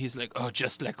 And he's like, oh,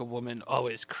 just like a woman,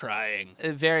 always crying.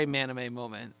 A very manime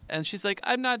moment. And she's like,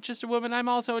 I'm not just a woman, I'm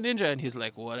also a ninja. And he's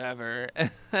like, whatever.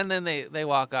 And then they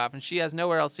walk off, and she has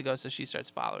nowhere else to go, so she starts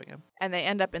following him. And they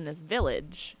end up in this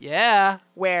village. Yeah.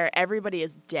 Where everybody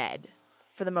is dead,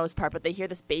 for the most part, but they hear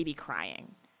this baby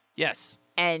crying. Yes.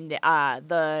 And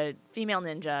the female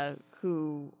ninja,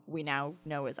 who we now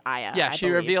know is Aya. Yeah, she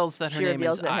reveals that her name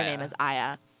is Aya. Her name is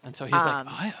Aya. And so he's like,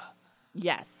 Aya?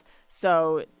 Yes.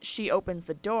 So she opens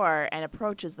the door and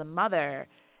approaches the mother,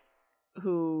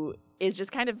 who is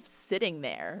just kind of sitting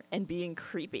there and being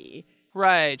creepy.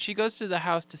 Right. She goes to the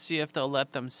house to see if they'll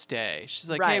let them stay. She's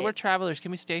like, hey, we're travelers.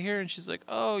 Can we stay here? And she's like,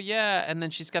 oh, yeah. And then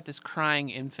she's got this crying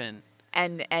infant.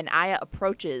 And Aya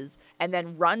approaches and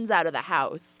then runs out of the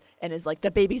house and is like,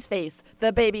 the baby's face,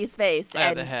 the baby's face.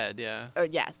 And the head, yeah. Oh,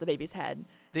 yes, the baby's head.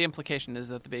 The implication is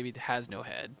that the baby has no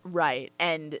head. Right.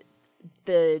 And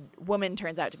the woman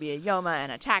turns out to be a Yoma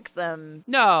and attacks them.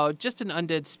 No, just an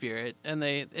undead spirit. And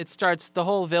it starts, the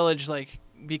whole village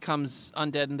becomes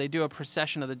undead, and they do a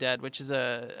procession of the dead, which is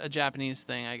a Japanese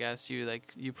thing, I guess.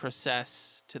 You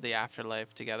process to the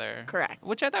afterlife together. Correct.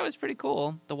 Which I thought was pretty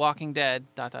cool. The Walking Dead, ...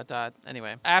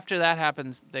 Anyway, after that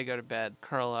happens, they go to bed,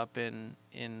 curl up in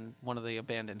one of the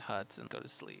abandoned huts and go to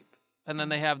sleep. And then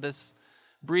they have this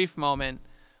brief moment,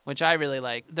 which I really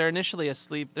like. They're initially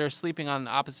asleep. They're sleeping on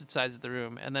opposite sides of the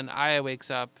room. And then Aya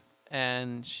wakes up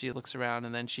and she looks around,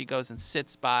 and then she goes and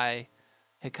sits by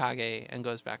Hikage and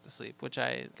goes back to sleep, which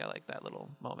I like that little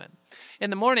moment.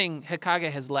 In the morning, Hikage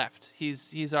has left.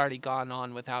 He's already gone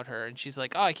on without her. And she's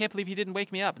like, oh, I can't believe he didn't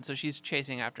wake me up. And so she's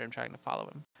chasing after him, trying to follow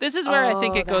him. This is where I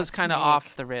think it goes kind of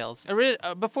off the rails.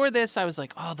 Before this, I was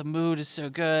like, oh, the mood is so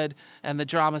good, and the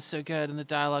drama's so good, and the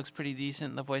dialogue's pretty decent,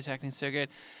 and the voice acting's so good.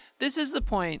 This is the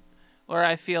point where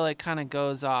I feel it kind of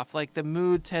goes off. Like, the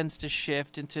mood tends to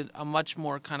shift into a much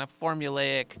more kind of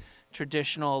formulaic,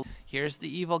 traditional, here's the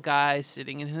evil guy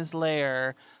sitting in his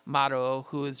lair, Maro,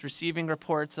 who is receiving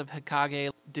reports of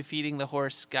Hikage defeating the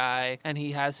horse guy, and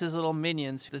he has his little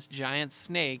minions, this giant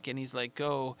snake, and he's like,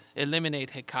 go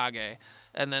eliminate Hikage.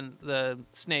 And then the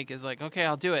snake is like, okay,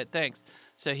 I'll do it, thanks.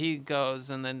 So he goes,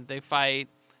 and then they fight.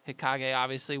 Hikage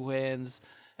obviously wins,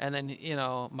 and then,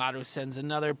 Maru sends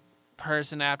another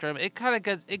person after him.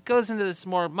 It goes into this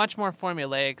much more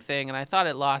formulaic thing, and I thought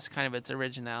it lost kind of its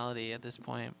originality at this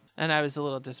point. And I was a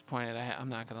little disappointed. I'm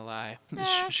not gonna lie.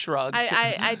 Shrug.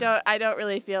 I don't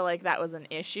really feel like that was an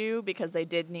issue, because they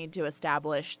did need to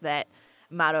establish that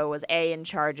Maro was A, in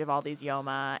charge of all these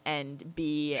Yoma, and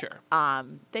B,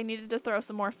 they needed to throw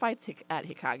some more fights at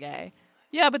Hikage.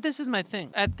 Yeah, but this is my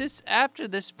thing. After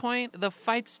this point, the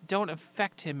fights don't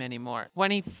affect him anymore. When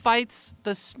he fights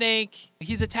the snake,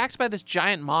 he's attacked by this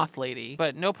giant moth lady,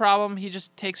 but no problem. He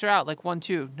just takes her out like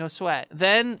 1-2, no sweat.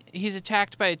 Then he's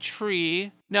attacked by a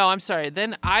tree. No, I'm sorry.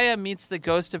 Then Aya meets the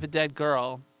ghost of a dead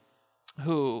girl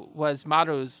who was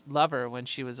Maru's lover when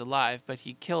she was alive, but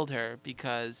he killed her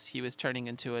because he was turning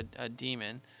into a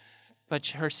demon. But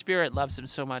her spirit loves him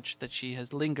so much that she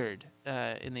has lingered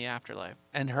in the afterlife.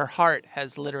 And her heart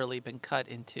has literally been cut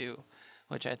in two,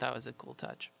 which I thought was a cool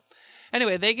touch.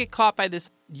 Anyway, they get caught by this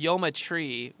Yoma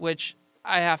tree, which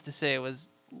I have to say was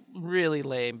really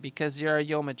lame, because you're a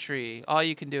Yoma tree. All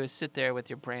you can do is sit there with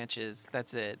your branches.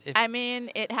 That's it.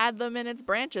 It had them in its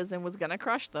branches and was going to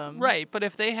crush them. Right, but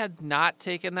if they had not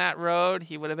taken that road,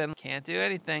 he would have been, can't do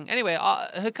anything. Anyway,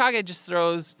 Hikage just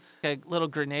throws a little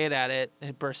grenade at it.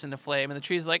 It bursts into flame, and the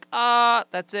tree's like,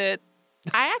 that's it.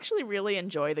 I actually really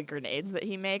enjoy the grenades that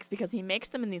he makes, because he makes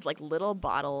them in these little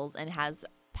bottles and has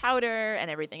powder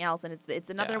and everything else, and it's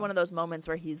another one of those moments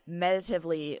where he's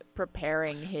meditatively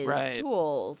preparing his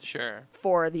tools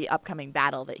for the upcoming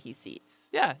battle that he sees.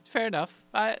 Yeah, fair enough.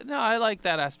 I like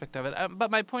that aspect of it. But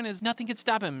my point is, nothing can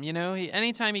stop him.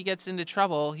 Anytime he gets into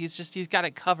trouble, he's got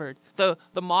it covered. The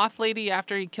moth lady,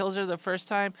 after he kills her the first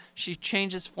time, she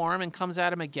changes form and comes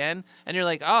at him again, and you're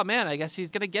like, oh man, I guess he's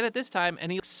gonna get it this time,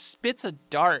 and he spits a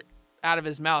dart out of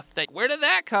his mouth. Where did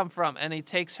that come from? And he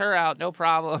takes her out, no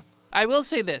problem. I will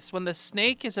say this, when the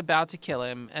snake is about to kill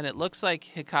him, and it looks like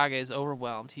Hikage is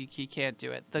overwhelmed, he can't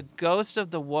do it, the ghost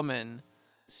of the woman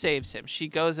saves him. She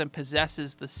goes and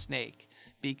possesses the snake,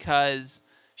 because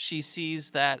she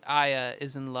sees that Aya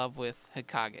is in love with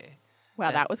Hikage.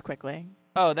 Wow, that was quickly.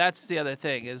 Oh, that's the other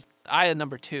thing is Aya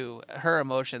number 2. Her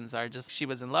emotions are just she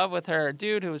was in love with her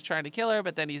dude who was trying to kill her,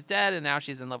 but then he's dead, and now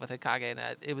she's in love with Hikage,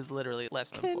 and it was literally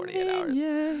less than 48 hours.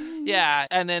 Yeah,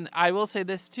 and then I will say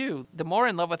this too: the more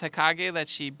in love with Hikage that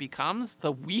she becomes,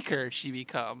 the weaker she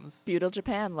becomes. Feudal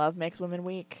Japan, love makes women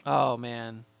weak. Oh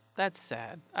man, that's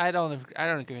sad. I don't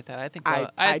agree with that. I think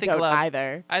love, I think don't love,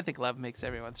 either. I think love makes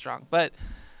everyone strong, but.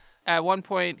 At one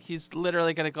point, he's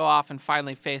literally going to go off and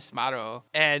finally face Maro.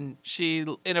 And she,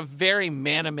 in a very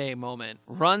maname moment,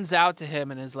 runs out to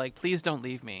him and is like, please don't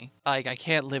leave me. Like, I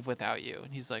can't live without you.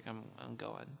 And he's like, I'm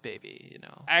going, baby, you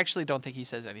know. I actually don't think he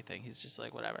says anything. He's just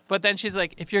like, whatever. But then she's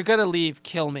like, if you're going to leave,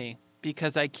 kill me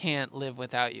because I can't live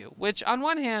without you. Which, on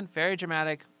one hand, very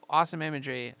dramatic. Awesome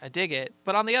imagery. I dig it.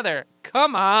 But on the other,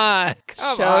 come on.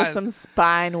 Show some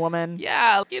spine, woman.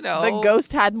 Yeah, you know. The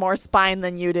ghost had more spine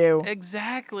than you do.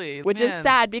 Exactly. Which is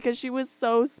sad because she was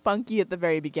so spunky at the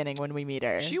very beginning when we meet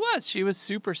her. She was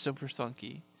super, super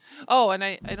spunky. Oh, and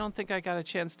I don't think I got a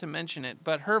chance to mention it,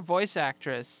 but her voice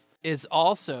actress is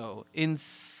also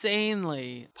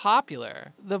insanely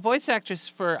popular. The voice actress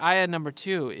for Aya number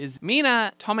 2 is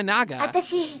Mina Tominaga.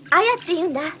 私、あやって言う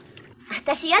んだ。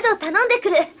私、宿を頼んでく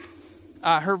る。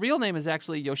Her real name is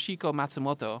actually Yoshiko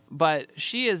Matsumoto, but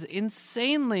she is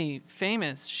insanely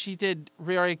famous. She did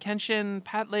Ryori Kenshin,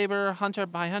 Patlabor, Hunter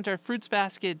by Hunter, Fruits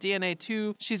Basket, DNA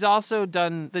 2. She's also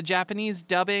done the Japanese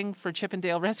dubbing for Chip and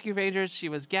Dale Rescue Rangers. She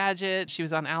was Gadget. She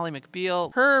was on Ally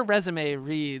McBeal. Her resume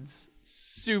reads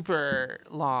super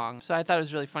long. So I thought it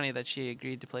was really funny that she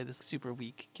agreed to play this super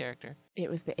weak character. It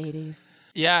was the 80s.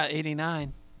 Yeah,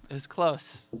 89. It was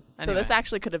close. Anyway. So this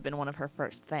actually could have been one of her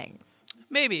first things.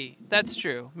 Maybe. That's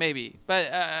true. Maybe.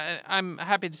 But I'm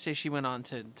happy to say she went on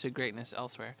to greatness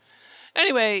elsewhere.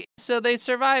 Anyway, so they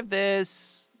survive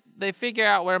this. They figure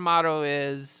out where Maro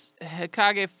is.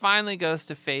 Hikage finally goes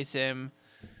to face him.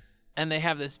 And they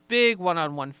have this big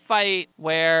one-on-one fight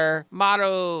where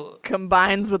Maro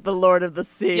combines with the Lord of the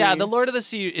Sea. Yeah, the Lord of the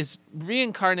Sea is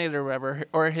reincarnated or whatever,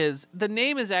 or the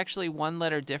name is actually one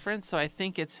letter different, so I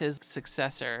think it's his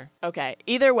successor. Okay.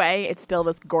 Either way, it's still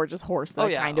this gorgeous horse that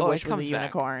I kind of wish was a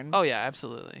unicorn. Oh yeah,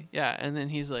 absolutely. Yeah, and then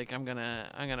he's like, I'm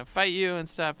gonna fight you and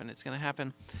stuff, and it's gonna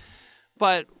happen.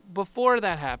 But before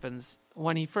that happens,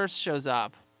 when he first shows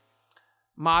up,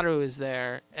 Maru is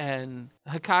there, and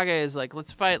Hikage is like,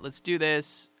 let's fight, let's do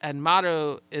this. And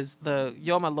Maru is the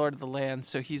Yoma Lord of the Land,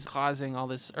 so he's causing all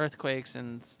this earthquakes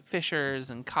and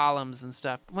fissures and columns and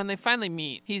stuff. When they finally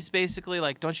meet, he's basically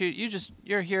like, don't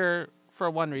you're here for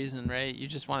one reason, right? You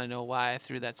just want to know why I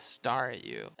threw that star at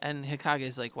you. And Hikage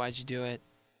is like, why'd you do it?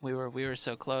 We were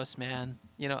so close, man.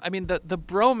 You know, I mean, the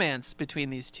bromance between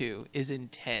these two is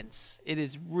intense. It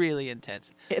is really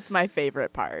intense. It's my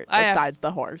favorite part, besides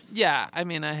the horse. Yeah, I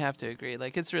mean, I have to agree.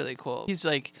 Like, it's really cool. He's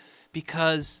like,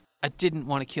 because I didn't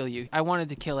want to kill you. I wanted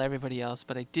to kill everybody else,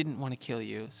 but I didn't want to kill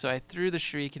you. So I threw the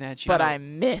shuriken at you. But I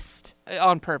missed.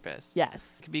 On purpose. Yes.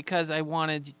 Because I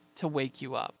wanted to wake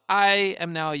you up. I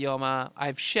am now a Yoma.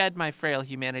 I've shed my frail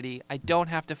humanity. I don't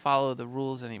have to follow the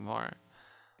rules anymore.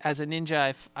 As a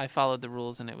ninja, I followed the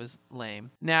rules and it was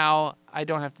lame. Now, I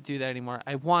don't have to do that anymore.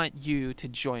 I want you to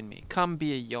join me. Come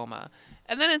be a Yoma.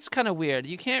 And then it's kind of weird.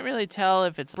 You can't really tell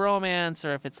if it's bromance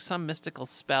or if it's some mystical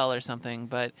spell or something,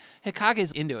 but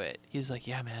Hikage's into it. He's like,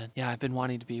 yeah, man. Yeah, I've been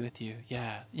wanting to be with you.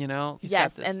 Yeah, you know?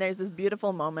 Yes, and there's this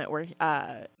beautiful moment where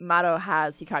Maro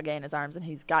has Hikage in his arms and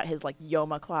he's got his like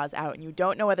Yoma claws out, and you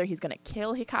don't know whether he's going to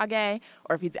kill Hikage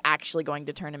or if he's actually going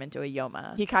to turn him into a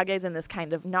Yoma. Hikage's in this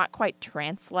kind of not quite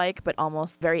trance-like, but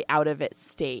almost very out of it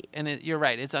state. And you're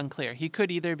right, it's unclear. He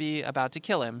could either be about to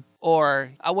kill him,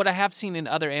 or what I have seen in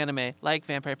other anime, like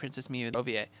Vampire Princess Miyu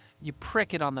OVA, you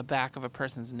prick it on the back of a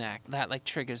person's neck. That like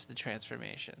triggers the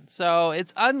transformation. So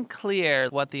it's unclear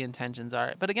what the intentions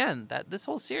are. But again, this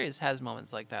whole series has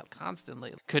moments like that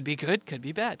constantly. Could be good, could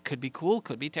be bad, could be cool,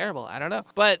 could be terrible. I don't know.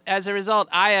 But as a result,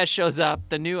 Aya shows up.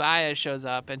 The new Aya shows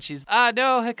up, and she's,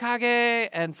 no, Hikage.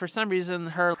 And for some reason,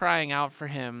 her crying out for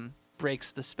him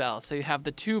breaks the spell. So you have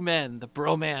the two men, the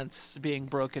bromance being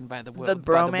broken by the woman. The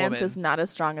bromance is not as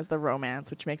strong as the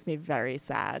romance, which makes me very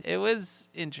sad. It was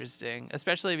interesting,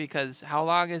 especially because how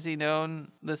long has he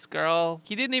known this girl?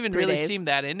 He didn't even 3 really days. seem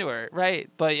that into her, right?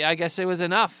 But I guess it was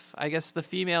enough. I guess the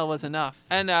female was enough.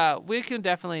 And we can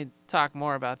definitely talk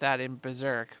more about that in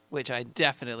Berserk, which I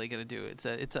definitely gonna do. It's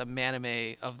a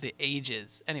manime of the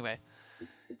ages. Anyway,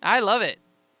 I love it.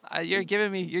 You're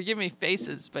giving me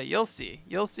faces, but you'll see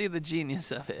the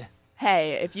genius of it.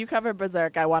 Hey, if you cover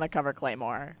Berserk, I want to cover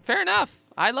Claymore. Fair enough.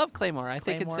 I love Claymore. I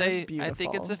think Claymore I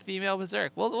think it's a female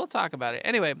Berserk. We'll talk about it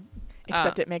anyway.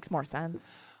 Except it makes more sense.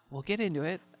 We'll get into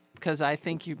it. because I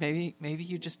think you maybe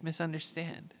you just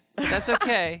misunderstand. But that's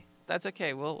okay. That's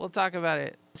okay. We'll talk about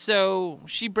it. So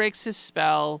she breaks his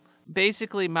spell.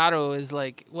 Basically, Maru is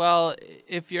like, well,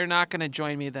 if you're not going to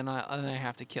join me, then I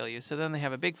have to kill you. So then they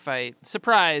have a big fight.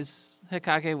 Surprise,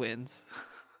 Hikage wins.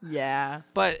 Yeah.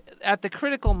 But at the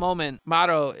critical moment,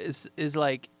 Maru is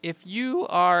like, if you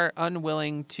are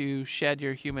unwilling to shed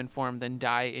your human form, then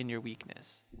die in your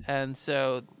weakness. And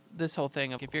so this whole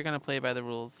thing of if you're going to play by the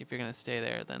rules, if you're going to stay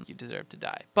there, then you deserve to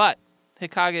die. But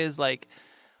Hikage is like,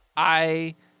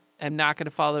 I am not going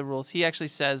to follow the rules. He actually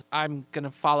says, I'm going to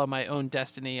follow my own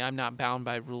destiny. I'm not bound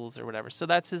by rules or whatever. So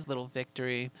that's his little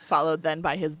victory. Followed then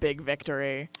by his big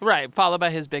victory. Right, followed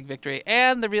by his big victory.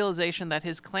 And the realization that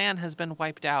his clan has been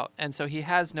wiped out. And so he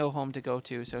has no home to go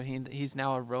to. So he's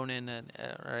now a Ronin,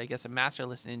 or I guess a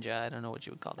masterless ninja. I don't know what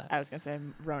you would call that. I was going to say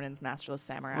Ronin's masterless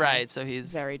samurai. Right, so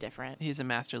he's very different. He's a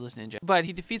masterless ninja. But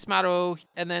he defeats Maru,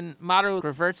 and then Maru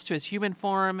reverts to his human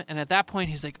form. And at that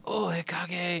point, he's like, oh,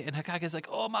 Hikage. And Hikage's like,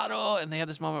 oh, Maru. And they have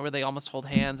this moment where they almost hold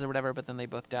hands or whatever, but then they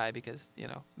both die because,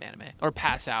 anime. Or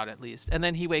pass out, at least. And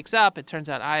then he wakes up. It turns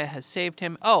out Aya has saved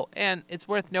him. Oh, and it's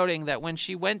worth noting that when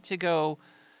she went to go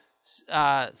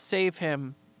save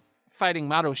him fighting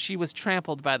Maru, she was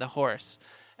trampled by the horse.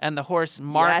 And the horse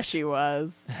marked... Yeah, she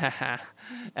was.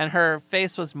 And her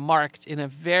face was marked in a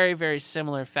very, very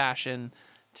similar fashion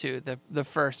to the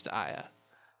first Aya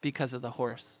because of the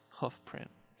horse hoof print.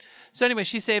 So anyway,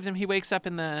 she saves him. He wakes up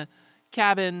in the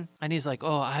cabin, and he's like,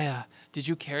 oh, Aya, did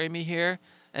you carry me here?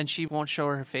 And she won't show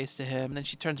her face to him. And then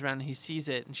she turns around and he sees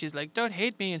it, and she's like, don't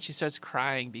hate me. And she starts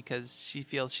crying because she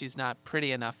feels she's not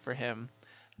pretty enough for him.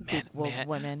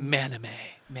 Women.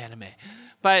 Maname.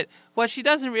 But what she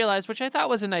doesn't realize, which I thought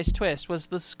was a nice twist, was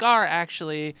the scar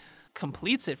actually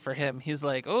completes it for him. He's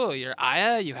like, oh, you're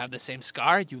Aya, you have the same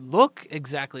scar, you look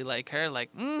exactly like her,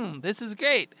 like, this is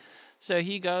great. So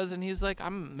he goes and he's like,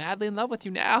 I'm madly in love with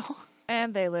you now.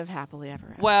 And they live happily ever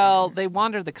after. Well, they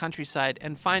wander the countryside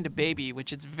and find a baby,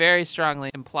 which it's very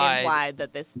strongly implied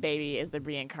that this baby is the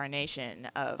reincarnation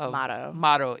of Maru.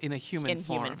 Maru in a human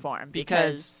form.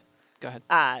 Because go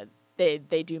ahead.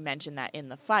 They do mention that in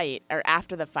the fight, or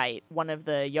after the fight, one of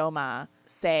the Yoma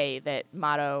say that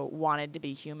Maru wanted to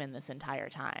be human this entire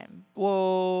time.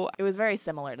 Well, it was very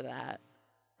similar to that.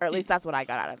 Or at least that's what I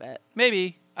got out of it.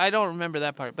 Maybe. I don't remember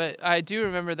that part, but I do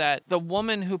remember that the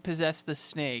woman who possessed the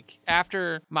snake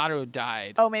after Maru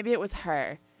died. Oh, maybe it was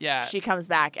her. Yeah. She comes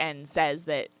back and says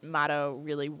that Maru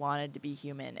really wanted to be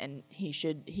human, and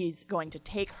he's going to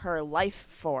take her life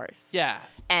force. Yeah.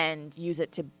 And use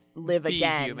it to live be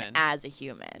again human. As a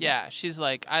human. Yeah, she's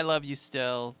like, I love you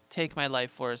still. Take my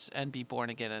life force and be born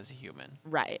again as a human.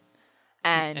 Right.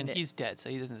 And he's dead,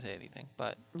 so he doesn't say anything.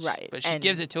 But right. She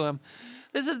gives it to him.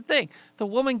 This is the thing. The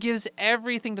woman gives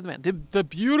everything to the man. The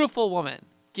beautiful woman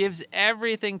gives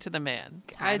everything to the man.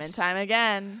 Time and time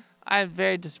again. I'm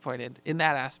very disappointed in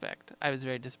that aspect. I was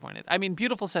very disappointed. I mean,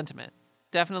 beautiful sentiment.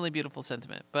 Definitely beautiful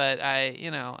sentiment. But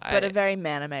But a very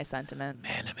maname sentiment.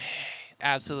 Maname.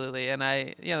 Absolutely. And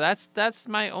that's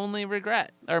my only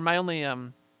regret. Or my only,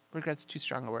 regret's too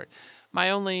strong a word.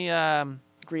 My only,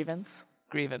 grievance.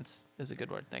 Grievance is a good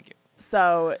word. Thank you.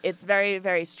 So it's very,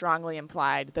 very strongly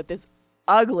implied that this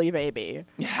ugly baby,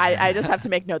 I just have to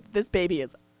make note that this baby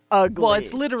is ugly. Well,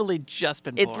 it's literally just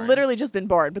been born. It's literally just been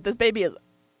born, but this baby is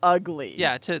ugly.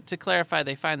 Yeah, to clarify,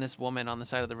 they find this woman on the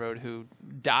side of the road who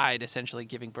died essentially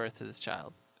giving birth to this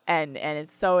child. And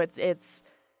it's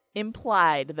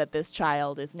implied that this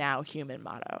child is now human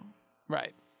Maru.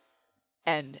 Right.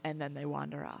 And then they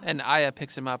wander off. And Aya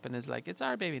picks him up and is like, it's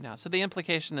our baby now. So the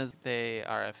implication is they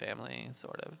are a family,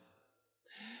 sort of.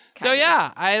 So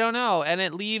yeah, I don't know. And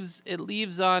it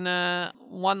leaves on a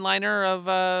one-liner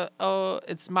of,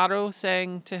 it's Maru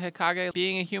saying to Hikage,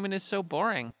 being a human is so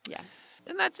boring. Yes.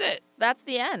 And that's it. That's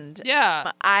the end.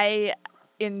 Yeah. I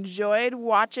enjoyed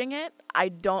watching it. I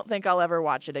don't think I'll ever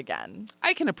watch it again.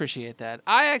 I can appreciate that.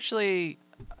 I actually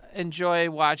enjoy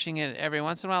watching it every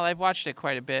once in a while. I've watched it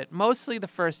quite a bit, mostly the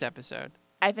first episode.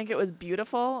 I think it was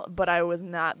beautiful, but I was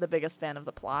not the biggest fan of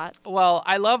the plot. Well,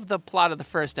 I love the plot of the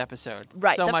first episode.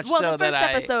 Right. So much so that the first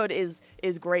episode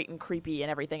is great and creepy and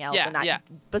everything else. Yeah,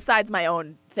 Besides my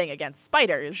own thing against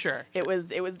spiders. Sure. It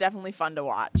was definitely fun to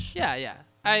watch. Yeah.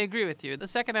 I agree with you. The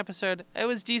second episode, it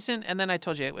was decent, and then I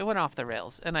told you, it went off the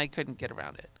rails, and I couldn't get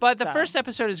around it. But the first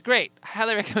episode is great. I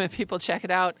highly recommend people check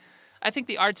it out. I think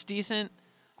the art's decent.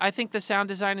 I think the sound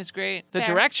design is great. The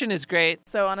direction is great.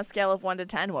 So on a scale of 1 to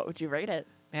 10, what would you rate it?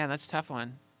 Man, that's a tough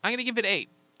one. I'm going to give it 8.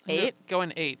 8?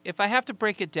 Going 8. If I have to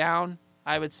break it down,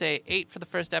 I would say 8 for the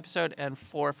first episode and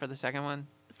 4 for the second one.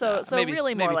 So maybe,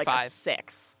 really more like 5. a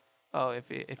 6. Oh, if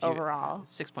you overall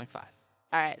 6.5.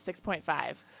 All right,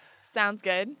 6.5. Sounds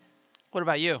good. What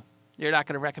about you? You're not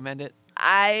going to recommend it?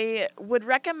 I would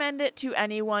recommend it to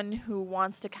anyone who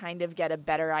wants to kind of get a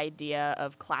better idea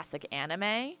of classic anime.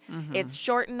 Mm-hmm. It's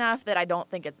short enough that I don't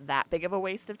think it's that big of a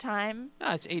waste of time. No,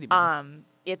 it's 80 minutes.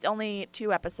 It's only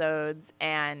 2 episodes,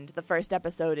 and the first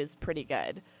episode is pretty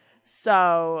good.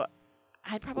 So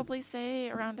I'd probably say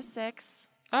around a 6.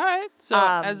 All right. So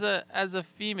as a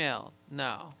female,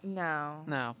 no.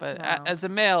 But as a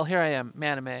male, here I am,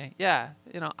 manime. Yeah,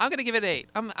 I'm gonna give it 8.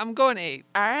 I'm going 8.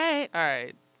 All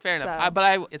right. Fair enough.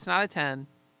 But it's not a 10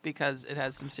 because it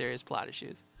has some serious plot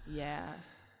issues. Yeah.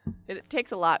 It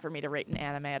takes a lot for me to rate an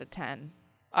anime at a 10.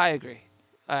 I agree.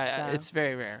 It's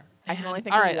very rare. I can only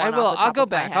think all of right, one I will. off the top I'll go of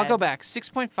my back. I'll head. go back.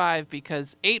 6.5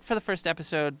 because 8 for the first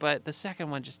episode, but the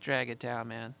second one just drag it down,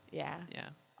 man. Yeah. Yeah.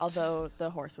 Although the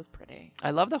horse was pretty.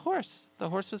 I love the horse. The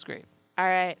horse was great. All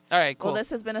right, cool. Well,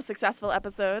 this has been a successful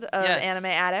episode of Anime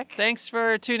Attic. Thanks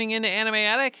for tuning in to Anime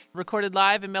Attic, recorded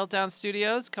live in Meltdown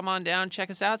Studios. Come on down, check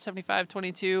us out,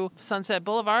 7522 Sunset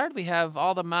Boulevard. We have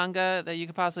all the manga that you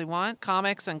could possibly want,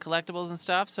 comics and collectibles and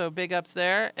stuff, so big ups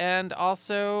there. And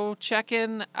also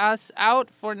checking us out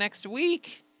for next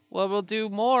week. Well, we'll do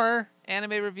more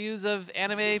anime reviews of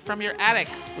anime from your attic,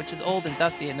 which is old and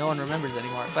dusty and no one remembers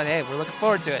anymore. But hey, we're looking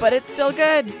forward to it. But it's still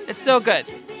good. It's so good.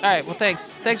 All right, well,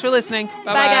 thanks. Thanks for listening.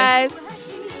 Bye, guys.